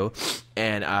argue,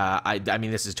 and I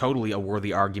mean this is totally a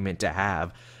worthy argument to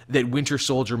have, that Winter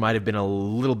Soldier might have been a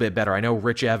little bit better. I know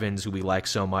Rich Evans, who we like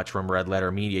so much from Red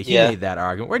Letter Media, he Yeah, made that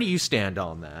argument. Where do you stand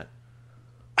on that?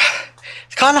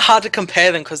 it's kind of hard to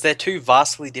compare them because they're two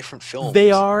vastly different They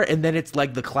films. are, and then it's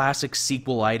like the classic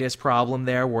sequelitis problem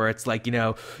there, where it's like,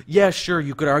 yeah, sure,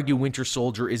 you could argue Winter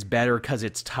Soldier is better because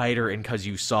it's tighter and because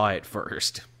you saw it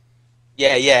first.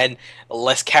 Yeah, yeah, and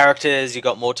less characters. You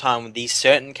got more time with these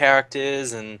certain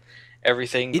characters and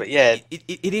everything. It, But yeah,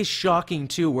 it is shocking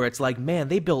too, where it's like, man,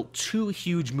 they built two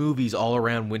huge movies all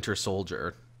around Winter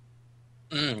Soldier.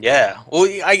 yeah. Well,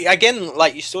 again,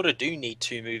 like you sort of do need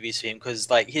two movies for him because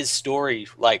like his story,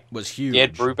 like Was the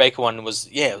Ed huge. Brubaker one was,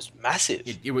 yeah, it was massive.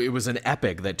 It was an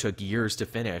epic that took years to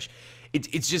finish.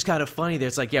 It's just kind of funny that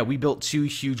it's like, yeah, we built two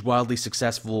huge, wildly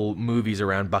successful movies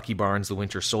around Bucky Barnes, the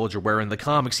Winter Soldier, where in the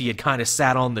comics he had kind of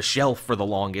sat on the shelf for the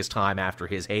longest time after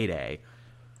his heyday.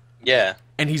 Yeah,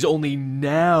 And he's only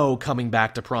now coming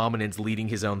back to prominence, leading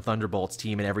his own Thunderbolts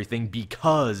team and everything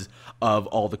because of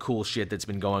all the cool shit that's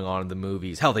been going on in the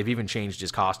movies. Hell, they've even changed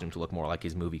his costume to look more like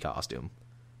his movie costume.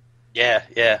 yeah,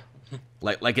 yeah,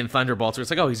 Like in Thunderbolts, where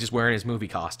it's like, oh, he's just wearing his movie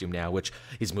costume now, which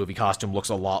his movie costume looks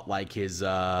a lot like his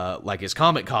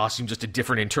comic costume, just a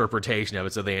different interpretation of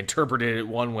it. So they interpreted it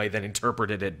one way, then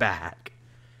interpreted it back.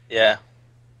 yeah.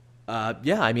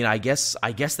 Yeah, I mean, I guess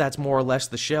that's more or less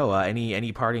the show.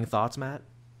 Any parting thoughts, Matt?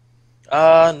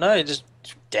 No, just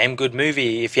damn good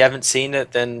movie. If you haven't seen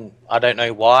it, then I don't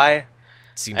know why.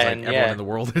 Seems like And everyone yeah, in the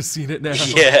world has seen it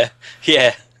now. yeah,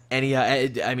 yeah. Any,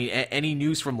 I mean, any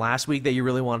news from last week that you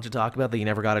really wanted to talk about that you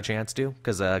never got a chance to?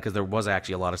 Because there was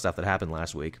actually a lot of stuff that happened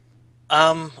last week.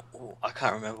 I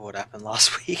can't remember what happened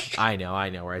last week. I know,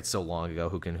 right? So long ago,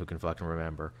 who can fucking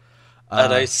remember? I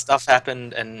know stuff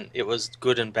happened and it was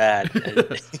good and bad.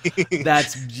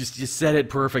 That's just you said it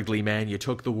perfectly, man. You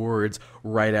took the words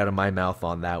right out of my mouth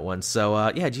on that one.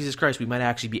 So yeah, Jesus Christ, we might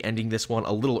actually be ending this one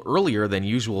a little earlier than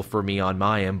usual for me on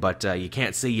my end, but you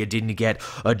can't say you didn't get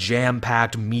a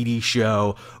jam-packed, meaty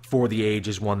show for the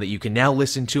ages, one that you can now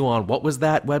listen to on what was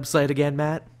that website again,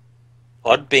 Matt?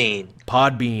 Podbean.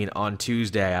 Podbean on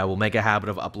Tuesday. I will make a habit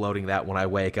of uploading that when I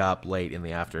wake up late in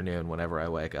the afternoon, whenever I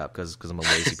wake up, because I'm a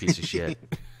lazy piece of shit.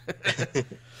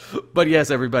 But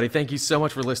yes, everybody, thank you so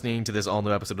much for listening to this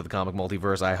all-new episode of the Comic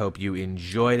Multiverse. I hope you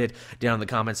enjoyed it. Down in the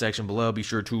comment section below, be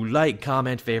sure to like,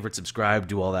 comment, favorite, subscribe,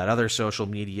 do all that other social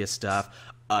media stuff.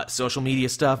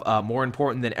 More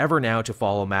important than ever now to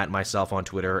follow Matt and myself on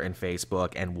Twitter and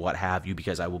Facebook and what have you,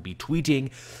 because I will be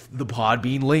tweeting the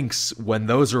Podbean links when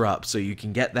those are up, so you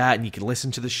can get that and you can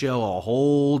listen to the show a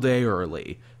whole day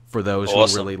early for those who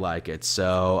really like it.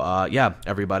 So, yeah,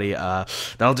 everybody,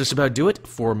 that'll just about do it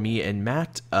for me and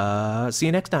Matt. See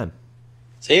you next time.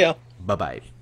 See ya. Bye-bye.